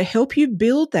curiosity. So to help you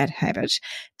build that habit,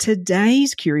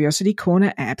 today's Curiosity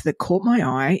Corner app that caught my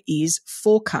eye is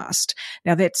Forecast.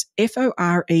 Now that's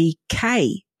Forekast.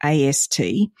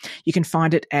 You can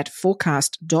find it at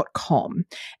forecast.com.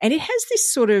 And it has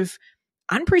this sort of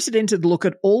unprecedented look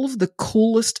at all of the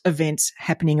coolest events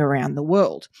happening around the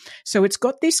world. So it's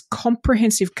got this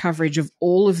comprehensive coverage of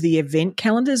all of the event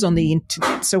calendars on the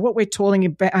internet. So what we're talking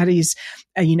about is,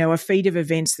 a feed of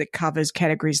events that covers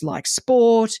categories like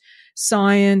sport,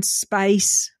 science,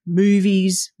 space,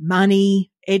 movies,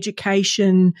 money,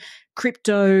 education,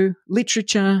 crypto,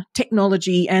 literature,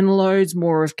 technology, and loads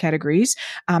more of categories.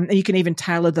 And you can even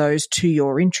tailor those to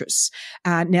your interests.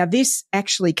 Now, this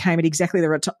actually came at exactly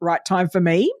the right time for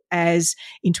me, as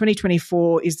in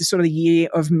 2024 is the sort of the year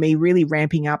of me really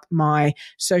ramping up my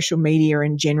social media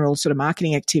and general sort of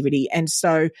marketing activity. And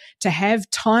so to have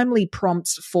timely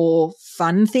prompts for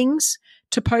fun things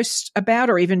to post about,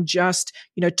 or even just,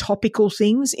 topical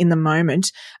things in the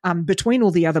moment, between all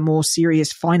the other more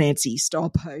serious financy style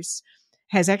posts,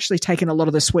 has actually taken a lot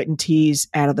of the sweat and tears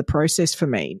out of the process for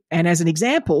me. And as an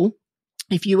example,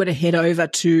 if you were to head over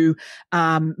to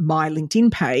my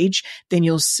LinkedIn page, then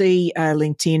you'll see a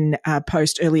LinkedIn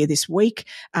post earlier this week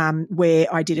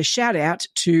where I did a shout out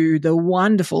to the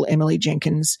wonderful Emily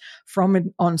Jenkins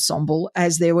from Ensombl,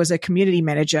 as there was a Community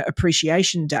Manager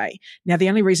Appreciation Day. Now, the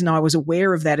only reason I was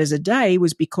aware of that as a day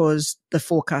was because the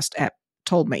Forecast app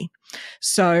told me.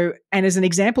 So, and as an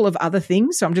example of other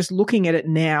things, so I'm just looking at it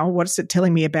now. What's it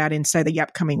telling me about in, say, the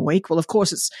upcoming week? Well, of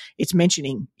course, it's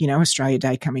mentioning, Australia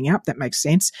Day coming up. That makes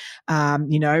sense.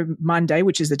 Monday,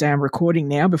 which is the day I'm recording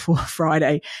now before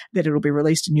Friday, that it'll be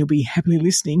released and you'll be happily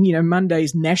listening.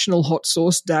 Monday's National Hot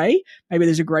Sauce Day. Maybe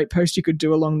there's a great post you could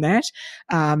do along that.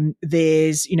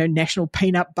 There's, National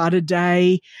Peanut Butter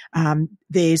Day.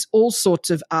 There's all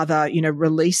sorts of other,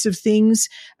 release of things.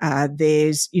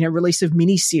 There's, release of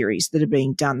mini-series that are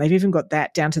being done. They've even got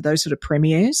that down to those sort of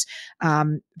premieres.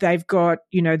 They've got,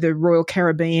 the Royal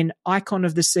Caribbean Icon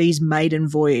of the Seas maiden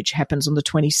voyage happens on the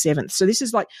 27th. So this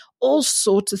is like all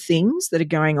sorts of things that are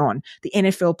going on. The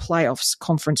NFL playoffs,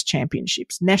 conference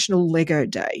championships, National Lego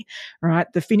Day,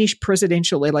 right? The Finnish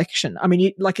presidential election. I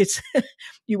mean,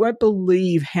 you won't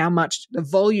believe how much the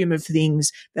volume of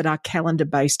things that are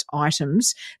calendar-based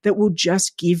items that will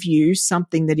just give you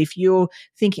something that if you're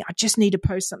thinking, I just need to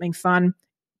post something fun,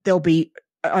 there'll be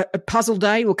a puzzle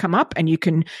day will come up and you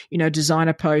can, design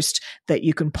a post that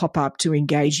you can pop up to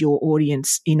engage your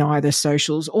audience in either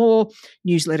socials or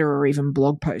newsletter or even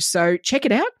blog posts. So check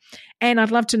it out. And I'd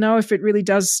love to know if it really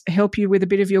does help you with a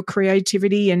bit of your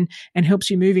creativity and helps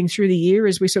you moving through the year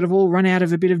as we sort of all run out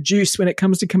of a bit of juice when it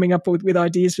comes to coming up with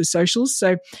ideas for socials.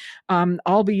 So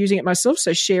I'll be using it myself.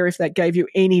 So share if that gave you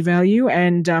any value.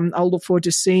 And I'll look forward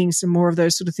to seeing some more of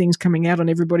those sort of things coming out on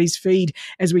everybody's feed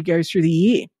as we go through the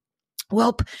year.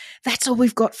 Well, that's all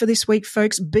we've got for this week,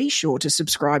 folks. Be sure to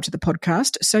subscribe to the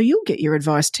podcast so you'll get your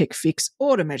AdviceTech fix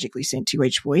automatically sent to you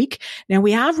each week. Now,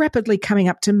 we are rapidly coming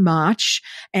up to March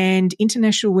and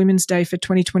International Women's Day for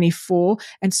 2024.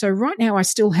 And so right now I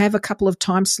still have a couple of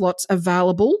time slots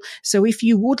available. So if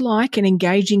you would like an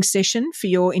engaging session for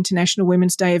your International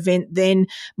Women's Day event, then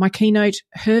my keynote,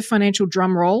 Her Financial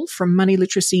Drum Roll from Money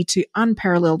Literacy to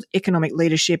Unparalleled Economic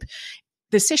Leadership,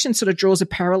 the session sort of draws a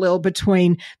parallel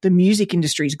between the music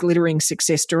industry's glittering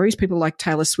success stories, people like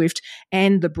Taylor Swift,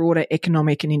 and the broader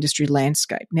economic and industry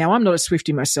landscape. Now, I'm not a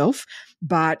Swiftie myself,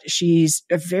 but she's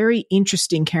a very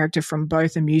interesting character from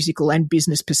both a musical and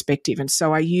business perspective. And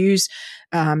so I use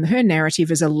her narrative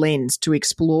as a lens to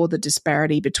explore the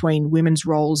disparity between women's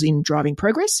roles in driving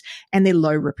progress and their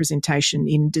low representation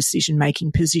in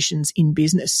decision-making positions in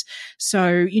business.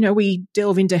 So, we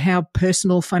delve into how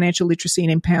personal financial literacy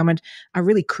and empowerment are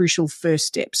really crucial first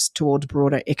steps towards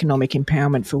broader economic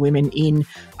empowerment for women in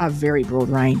a very broad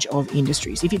range of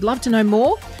industries. If you'd love to know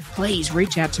more, please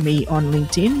reach out to me on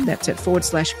LinkedIn. That's at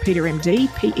 /PeterMD,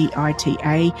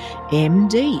 PEITAMD.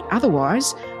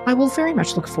 Otherwise, I will very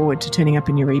much look forward to turning up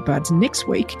in your earbuds next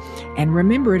week. And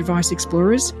remember, Advice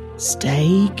Explorers,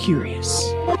 stay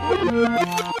curious.